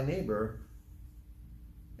love thy neighbor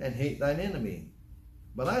and hate thine enemy.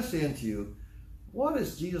 But I say unto you, what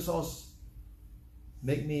does Jesus also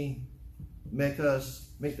make the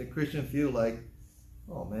Christian feel like,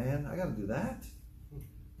 oh man, I got to do that?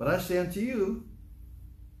 But I say unto you,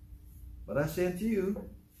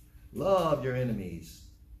 love your enemies.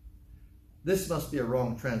 This must be a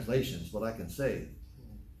wrong translation, is what I can say.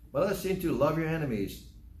 But I say unto you, love your enemies.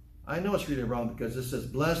 I know it's really wrong because it says,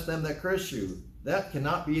 bless them that curse you. That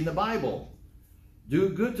cannot be in the Bible. Do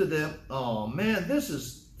good to them. Oh man, this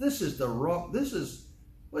is the wrong, what is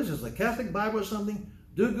this, the Catholic Bible or something?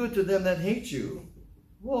 Do good to them that hate you.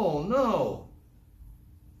 Whoa, no.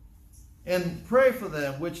 And pray for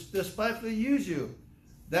them which despitefully use you.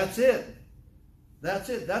 That's it. That's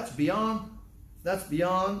it. That's beyond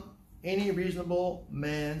any reasonable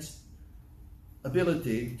man's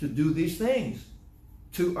ability to do these things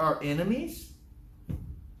to our enemies.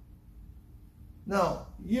 Now,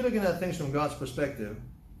 you're looking at things from God's perspective,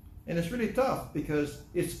 and it's really tough because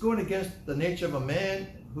it's going against the nature of a man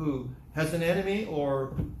who has an enemy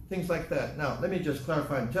or things like that. Now, let me just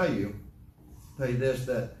clarify and tell you this,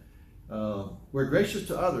 that we're gracious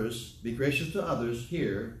to others, be gracious to others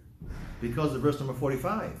here because of verse number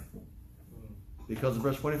 45. Because of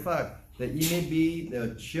verse 45, that ye may be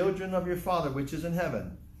the children of your Father which is in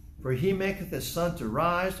heaven. For he maketh his sun to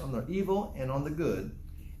rise on the evil and on the good,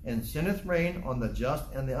 and sendeth rain on the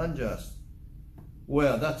just and the unjust.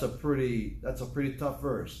 Well, that's a pretty tough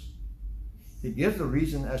verse. He gives the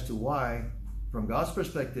reason as to why, from God's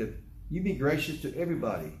perspective, you be gracious to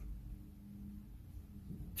everybody.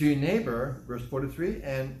 To your neighbor, verse 43,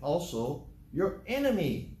 and also your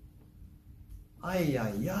enemy. Ay,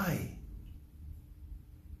 ay, ay.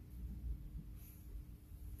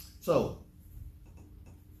 So,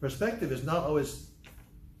 perspective is not always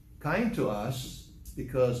kind to us,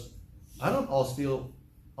 because I don't always feel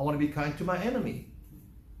I want to be kind to my enemy.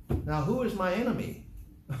 Now, who is my enemy?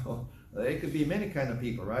 It could be many kind of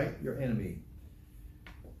people, right? Your enemy.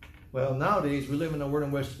 Well, nowadays we live in a world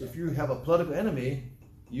in which if you have a political enemy,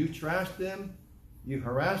 you trash them, you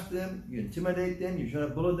harass them, you intimidate them, you try to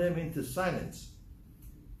bully them into silence.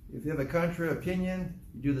 If you have a contrary opinion,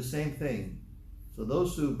 you do the same thing. So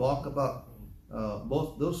those who balk about,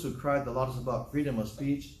 those who cry the loudest about freedom of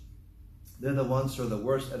speech, they're the ones who are the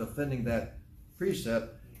worst at offending that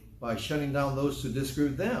precept. by shutting down those who disagree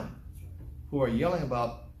with them, who are yelling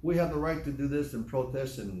about, we have the right to do this and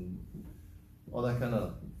protest and all that kind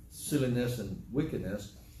of silliness and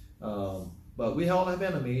wickedness. But we all have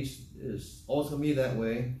enemies. It's always going to be that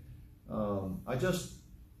way. I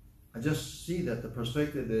just see that the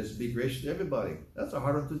perspective is be gracious to everybody. That's a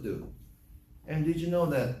hard one to do. And did you know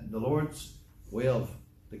that the Lord's way of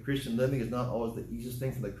the Christian living is not always the easiest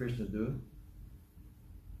thing for the Christian to do?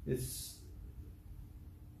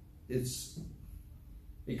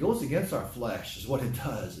 It goes against our flesh is what it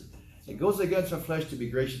does. It goes against our flesh to be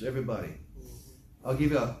gracious to everybody. I'll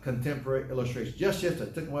give you a contemporary illustration. Just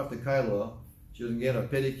yesterday, I took my wife to Kailua. She was going to get a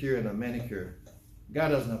pedicure and a manicure. Guy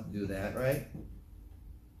doesn't have to do that, right?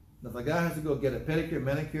 If a guy has to go get a pedicure,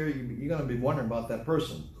 manicure, you're going to be wondering about that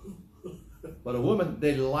person. But a woman,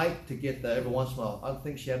 they like to get that every once in a while. I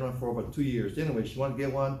think she had one for over 2 years. Anyway, she wanted to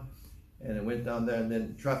get one, and it went down there, and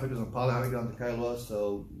then traffic was on Poly Highway down to Kailua,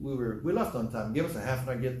 so we left on time. Give us a half an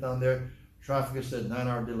hour to get down there. Traffic said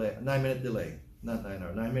 9-minute delay. Not 9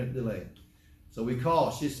 hour, 9-minute delay. So we call.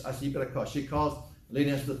 I said, you better call. She calls. The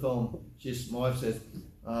lady answers the phone. My wife says,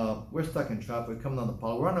 we're stuck in traffic. We're coming down the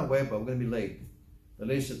Poly. We're on our way, but we're going to be late. The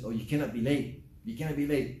lady says, oh, you cannot be late. You cannot be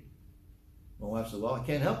late. My wife said, well, I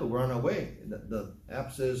can't help it. We're on our way. The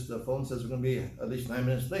app says, the phone says we're going to be at least 9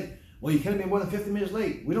 minutes late. Well, you can't be more than 50 minutes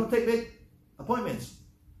late. We don't take late appointments.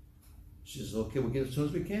 She says, okay, we'll get it as soon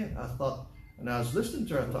as we can. I thought, and I was listening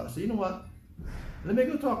to her. I said, you know what? Let me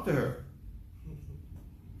go talk to her.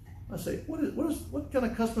 I say, what kind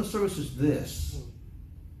of customer service is this?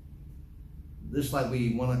 It's like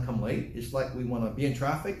we want to come late. It's like we want to be in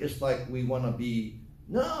traffic. It's like we want to be,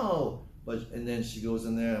 no. And then she goes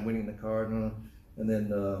in there, I'm waiting in the car, and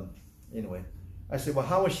then, anyway. I said, well,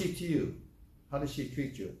 how was she to you? How did she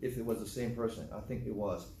treat you? If it was the same person, I think it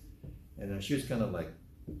was. And she was kind of like,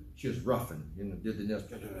 she was roughing, did the nails,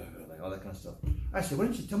 like all that kind of stuff. I said, why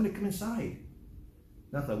didn't you tell me to come inside?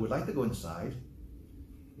 Not that I would like to go inside.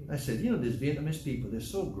 I said, these Vietnamese people, they're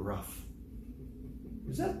so gruff.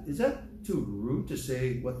 Is that too rude to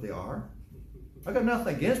say what they are? I got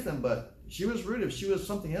nothing against them, but she was rude. If she was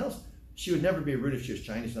something else, she would never be rude if she was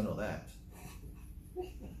Chinese. I know that.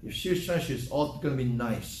 If she was Chinese, she was all going to be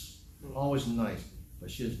nice, always nice.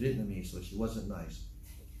 But she was Vietnamese, so she wasn't nice.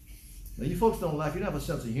 Now, you folks don't laugh. You don't have a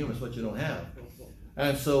sense of humor. It's what you don't have.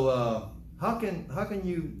 And so, how can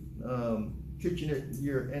you treat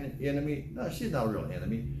your enemy? No, she's not a real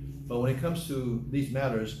enemy. But when it comes to these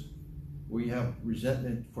matters, where you have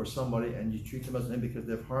resentment for somebody and you treat them as an enemy because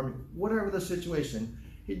they've harmed you, whatever the situation,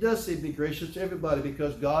 he does say be gracious to everybody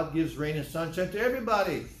because God gives rain and sunshine to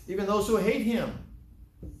everybody, even those who hate him.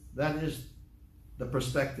 That is the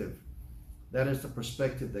perspective. That is the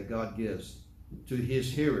perspective that God gives to his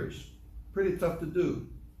hearers. Pretty tough to do.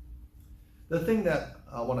 The thing that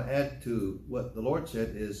I want to add to what the Lord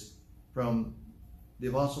said is from the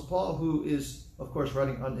Apostle Paul, who is, of course,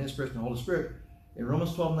 writing on the inspiration of the Holy Spirit. In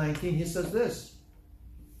Romans 12:19, he says this,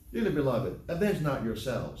 dearly beloved, avenge not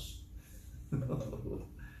yourselves.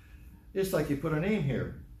 It's like he put a name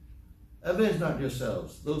here. Avenge not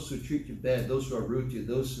yourselves. Those who treat you bad, those who are rude to you,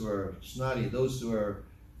 those who are snotty, those who are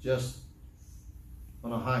just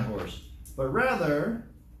on a high horse. But rather,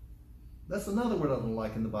 that's another word I don't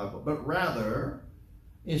like in the Bible. But rather,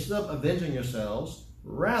 instead of avenging yourselves,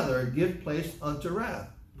 rather give place unto wrath.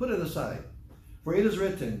 Put it aside. For it is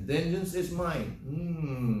written, vengeance is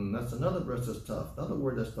mine. That's another verse that's tough. Another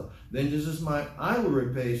word that's tough. Vengeance is mine. I will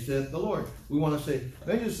repay, saith the Lord. We want to say,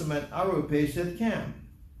 vengeance is mine. I will repay, saith Cam.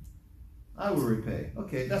 I will repay.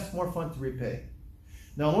 Okay, that's more fun to repay.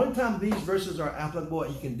 Now, one time these verses are applicable,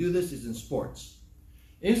 and you can do this, is in sports.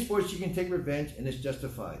 In sports, you can take revenge, and it's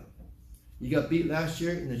justified. You got beat last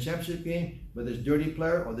year in the championship game by this dirty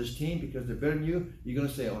player or this team because they're better than you. You're going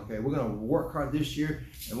to say, okay, we're going to work hard this year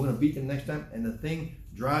and we're going to beat them next time. And the thing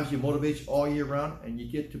drives you, motivates you all year round, and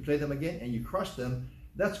you get to play them again and you crush them.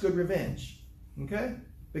 That's good revenge. Okay?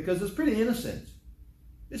 Because it's pretty innocent.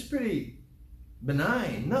 It's pretty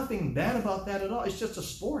benign. Nothing bad about that at all. It's just a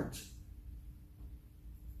sport.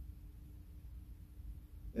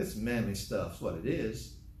 It's manly stuff. That's what it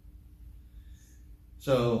is.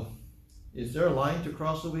 So, is there a line to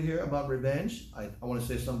cross over here about revenge? I want to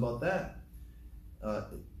say something about that.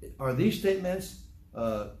 Are these statements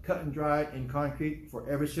cut and dried in concrete for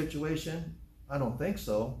every situation? I don't think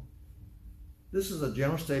so. This is a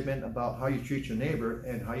general statement about how you treat your neighbor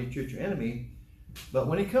and how you treat your enemy. But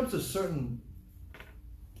when it comes to certain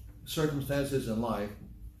circumstances in life,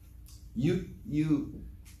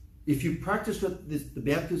 if you practice what the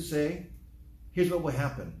Beatitudes say, here's what will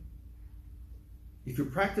happen. If you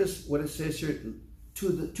practice what it says here to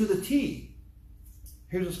the T,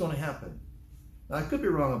 here's what's going to happen. Now, I could be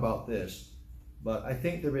wrong about this, but I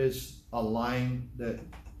think there is a line that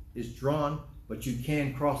is drawn, but you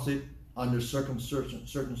can cross it under certain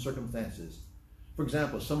circumstances. For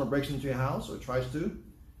example, someone breaks into your house or tries to,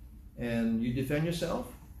 and you defend yourself.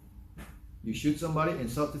 You shoot somebody in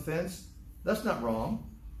self-defense. That's not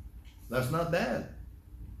wrong. That's not bad.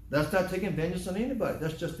 That's not taking vengeance on anybody.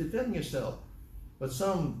 That's just defending yourself. But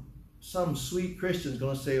some sweet Christian's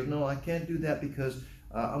going to say, no, I can't do that because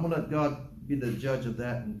I'm going to let God be the judge of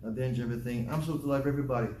that and avenge everything. I'm supposed to love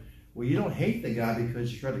everybody. Well, you don't hate the guy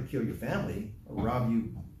because you try to kill your family or rob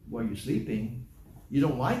you while you're sleeping. You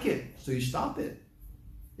don't like it, so you stop it.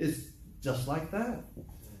 It's just like that.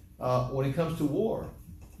 When it comes to war,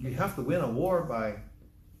 you have to win a war by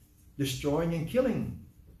destroying and killing.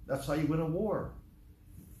 That's how you win a war.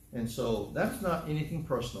 And so that's not anything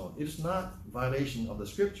personal. It's not violation of the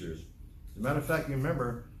scriptures. As a matter of fact, you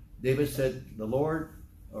remember, David said, the Lord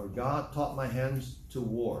or God taught my hands to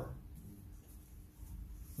war.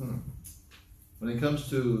 When it comes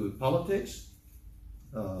to politics,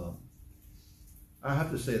 I have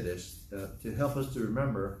to say this to help us to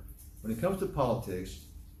remember, when it comes to politics,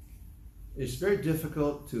 it's very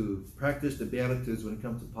difficult to practice the Beatitudes when it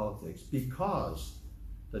comes to politics, because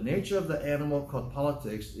the nature of the animal called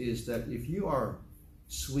politics is that if you are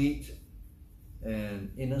sweet and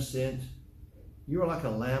innocent, you are like a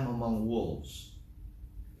lamb among wolves.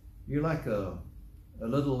 You're like a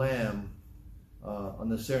little lamb on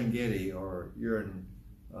the Serengeti, or you're in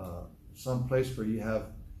some place where you have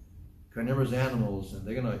carnivorous animals and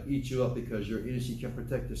they're going to eat you up because you're innocent, you can't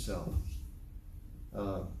protect yourself.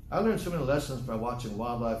 I learned so many lessons by watching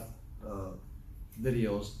wildlife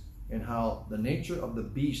videos, and how the nature of the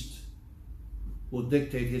beast will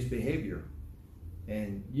dictate his behavior.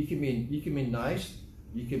 And you can be nice,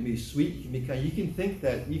 you can be sweet, you can be kind, you can think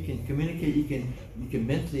that you can communicate, you can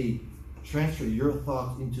mentally transfer your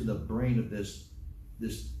thoughts into the brain of this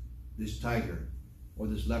tiger or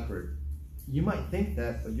this leopard. You might think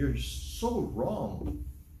that, but you're so wrong.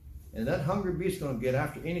 And that hungry beast is going to get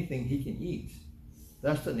after anything he can eat.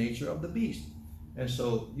 That's the nature of the beast. And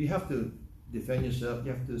so you have to defend yourself.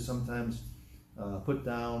 You have to sometimes put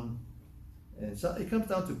down. And so it comes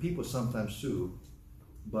down to people sometimes too.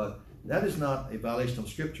 But that is not a violation of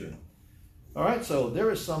Scripture. All right, so there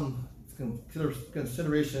is some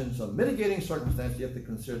considerations of mitigating circumstances you have to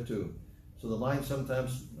consider too. So the line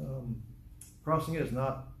sometimes, crossing it is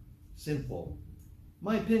not sinful.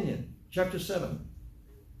 My opinion, chapter 7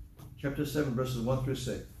 verses 1 through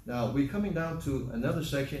 6. Now we're coming down to another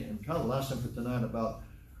section, and kind of the last one for tonight, about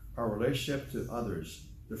our relationship to others.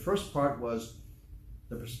 The first part was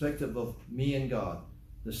the perspective of me and God.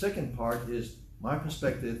 The second part is my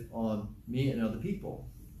perspective on me and other people.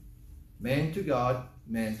 Man to God,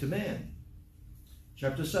 man to man.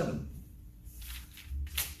 Chapter 7.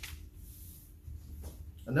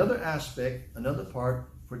 Another aspect, another part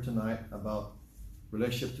for tonight about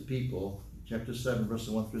relationship to people, chapter 7, verses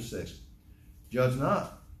 1 through 6. Judge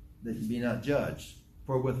not, that ye be not judged.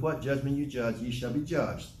 For with what judgment you judge, ye shall be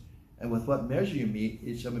judged. And with what measure you meet,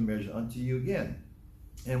 it shall be measured unto you again.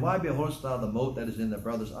 And why beholdest thou the mote that is in thy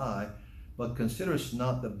brother's eye, but considerest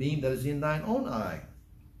not the beam that is in thine own eye?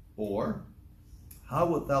 Or how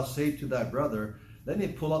wilt thou say to thy brother, let me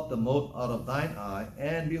pull up the mote out of thine eye,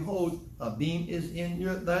 and behold, a beam is in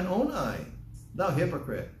thine own eye? Thou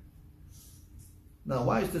hypocrite. Now,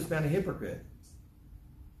 why is this man a hypocrite?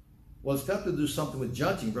 Well, it's got to do something with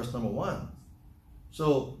judging, verse number 1.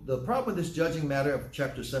 So the problem with this judging matter of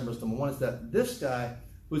chapter 7, verse number 1 is that this guy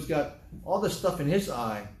who's got all this stuff in his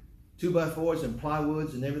eye, 2x4s and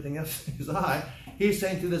plywoods and everything else in his eye, he's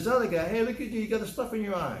saying to this other guy, hey, look at you, you got the stuff in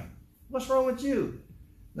your eye. What's wrong with you?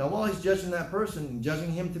 Now, while he's judging that person and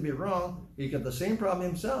judging him to be wrong, he's got the same problem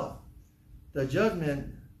himself. The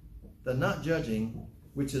judgment, the not judging,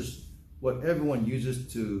 which is what everyone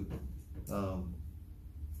uses to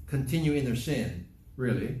continue in their sin,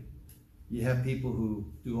 really. You have people who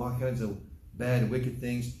do all kinds of bad and wicked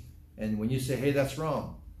things, and when you say, hey, that's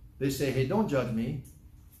wrong, they say, hey, don't judge me.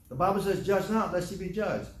 The Bible says, judge not, lest you be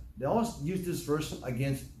judged. They always use this verse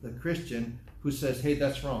against the Christian who says, hey,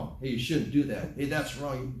 that's wrong. Hey, you shouldn't do that. Hey, that's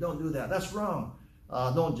wrong. Don't do that. That's wrong.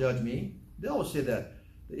 Don't judge me. They always say that.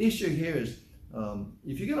 The issue here is,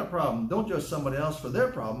 if you get a problem, don't judge somebody else for their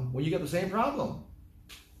problem when you get the same problem.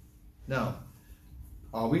 Now,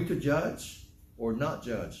 are we to judge or not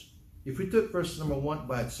judge? If we took verse number 1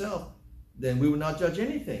 by itself, then we would not judge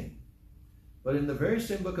anything. But in the very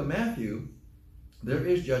same book of Matthew, there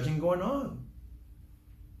is judging going on.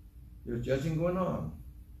 There's judging going on,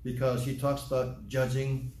 because he talks about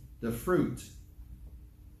judging the fruit.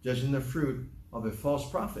 Judging the fruit of a false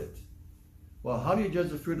prophet. Well, how do you judge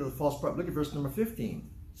the fruit of the false prophet? Look at verse number 15,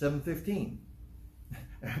 7:15.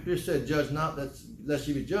 After he said, judge not lest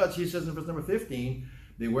you be judged, he says in verse number 15,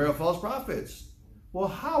 beware of false prophets. Well,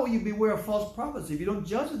 how will you beware of false prophets if you don't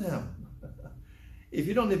judge them? If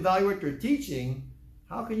you don't evaluate their teaching,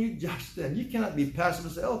 how can you judge them? You cannot be passive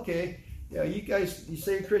and say, okay, yeah, you guys, you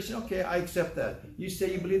say you're Christian, okay, I accept that. You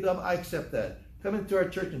say you believe them, I accept that. Come into our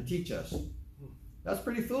church and teach us. That's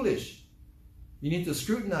pretty foolish. You need to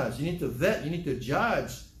scrutinize, you need to vet, you need to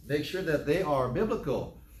judge, make sure that they are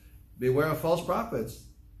biblical. Beware of false prophets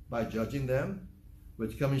by judging them,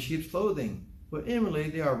 which come in sheep's clothing, but inwardly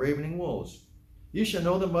they are ravening wolves. You shall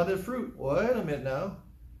know them by their fruit. Wait a minute now.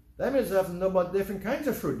 That means I have to know about different kinds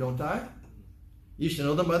of fruit, don't I? You shall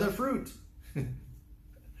know them by their fruit.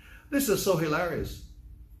 This is so hilarious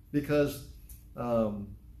because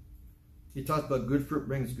he talks about good fruit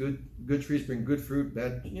brings good trees bring good fruit,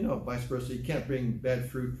 bad, vice versa. You can't bring bad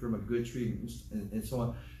fruit from a good tree and so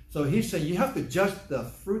on. So he's saying you have to judge the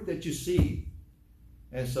fruit that you see.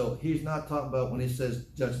 And so he's not talking about when he says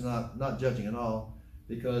judge not judging at all,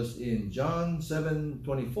 because in John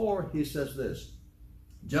 7:24 he says this,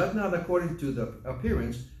 judge not according to the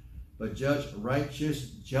appearance, but judge righteous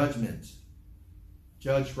judgment.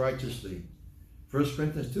 Judge righteously. 1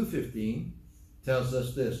 Corinthians 2:15 tells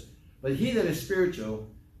us this, but he that is spiritual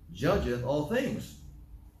judgeth all things.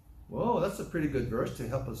 Whoa, that's a pretty good verse to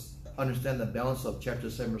help us understand the balance of chapter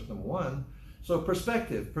 7, verse number 1. So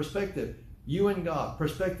perspective, you and God,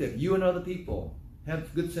 perspective, you and other people.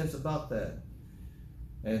 Have good sense about that.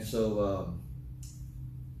 And so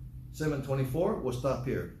 7:24, we'll stop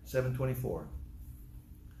here. 7:24.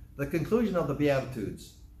 The conclusion of the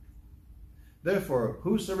Beatitudes. Therefore,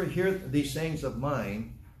 whosoever heareth these sayings of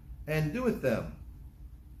mine, and doeth them,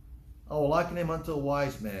 I will liken him unto a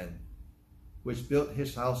wise man, which built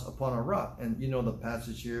his house upon a rock. And you know the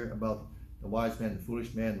passage here about the wise man, the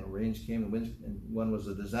foolish man, the rains came, and winds, and one was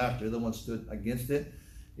a disaster, the other one stood against it.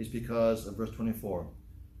 It's because of verse 24.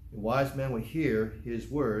 The wise man will hear his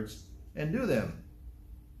words and do them.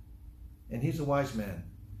 And he's a wise man.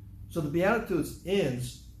 So the Beatitudes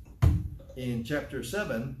ends in chapter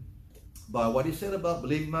 7 by what he said about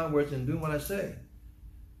believing my words and doing what I say.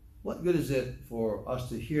 What good is it for us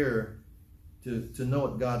to hear, to know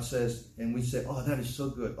what God says, and we say, oh, that is so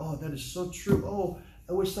good. Oh, that is so true. Oh,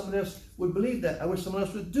 I wish someone else would believe that. I wish someone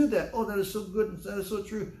else would do that. Oh, that is so good. That is so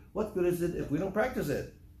true. What good is it if we don't practice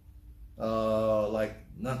it?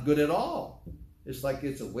 Not good at all. It's like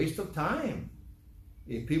it's a waste of time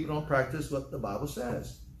if people don't practice what the Bible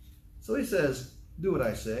says. So he says, do what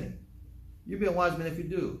I say. You'll be a wise man if you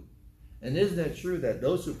do. And isn't it true that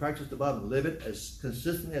those who practice the Bible and live it as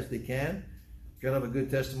consistently as they can have a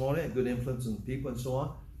good testimony and good influence on people and so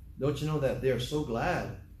on? Don't you know that they are so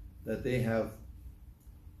glad that they have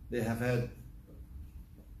had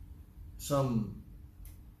some,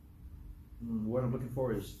 what I'm looking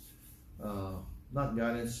for is not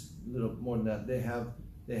guidance, a little more than that.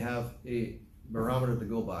 They have a barometer to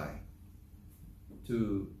go by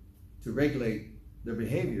to regulate their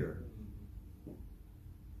behavior,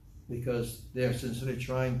 because they're sincerely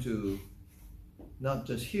trying to not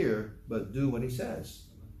just hear, but do what he says.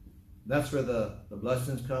 That's where the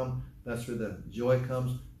blessings come. That's where the joy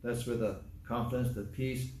comes. That's where the confidence, the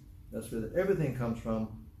peace, that's where everything comes from,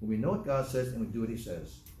 when we know what God says and we do what he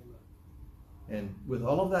says. And with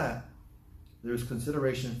all of that, there's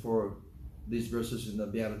consideration for these verses in the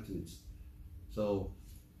Beatitudes. So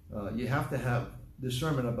you have to have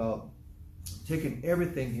discernment about taking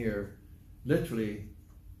everything here literally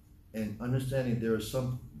and understanding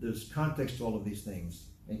there's context to all of these things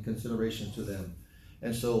and consideration to them.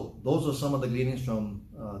 And so those are some of the gleanings from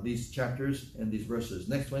these chapters and these verses.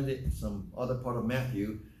 Next Wednesday, some other part of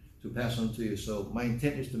Matthew to pass on to you. So my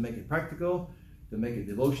intent is to make it practical, to make it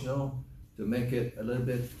devotional, to make it a little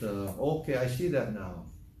bit, okay, I see that now.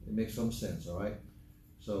 It makes some sense, all right?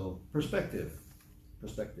 So perspective.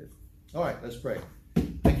 All right, let's pray.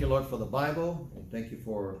 Thank you, Lord, for the Bible, and thank you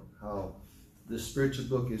for how this spiritual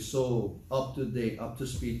book is so up to date, up to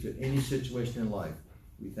speed to any situation in life.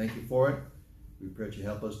 We thank you for it. We pray that you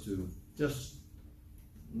help us to just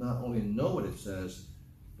not only know what it says,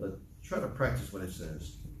 but try to practice what it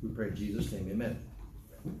says. We pray in Jesus' name, amen.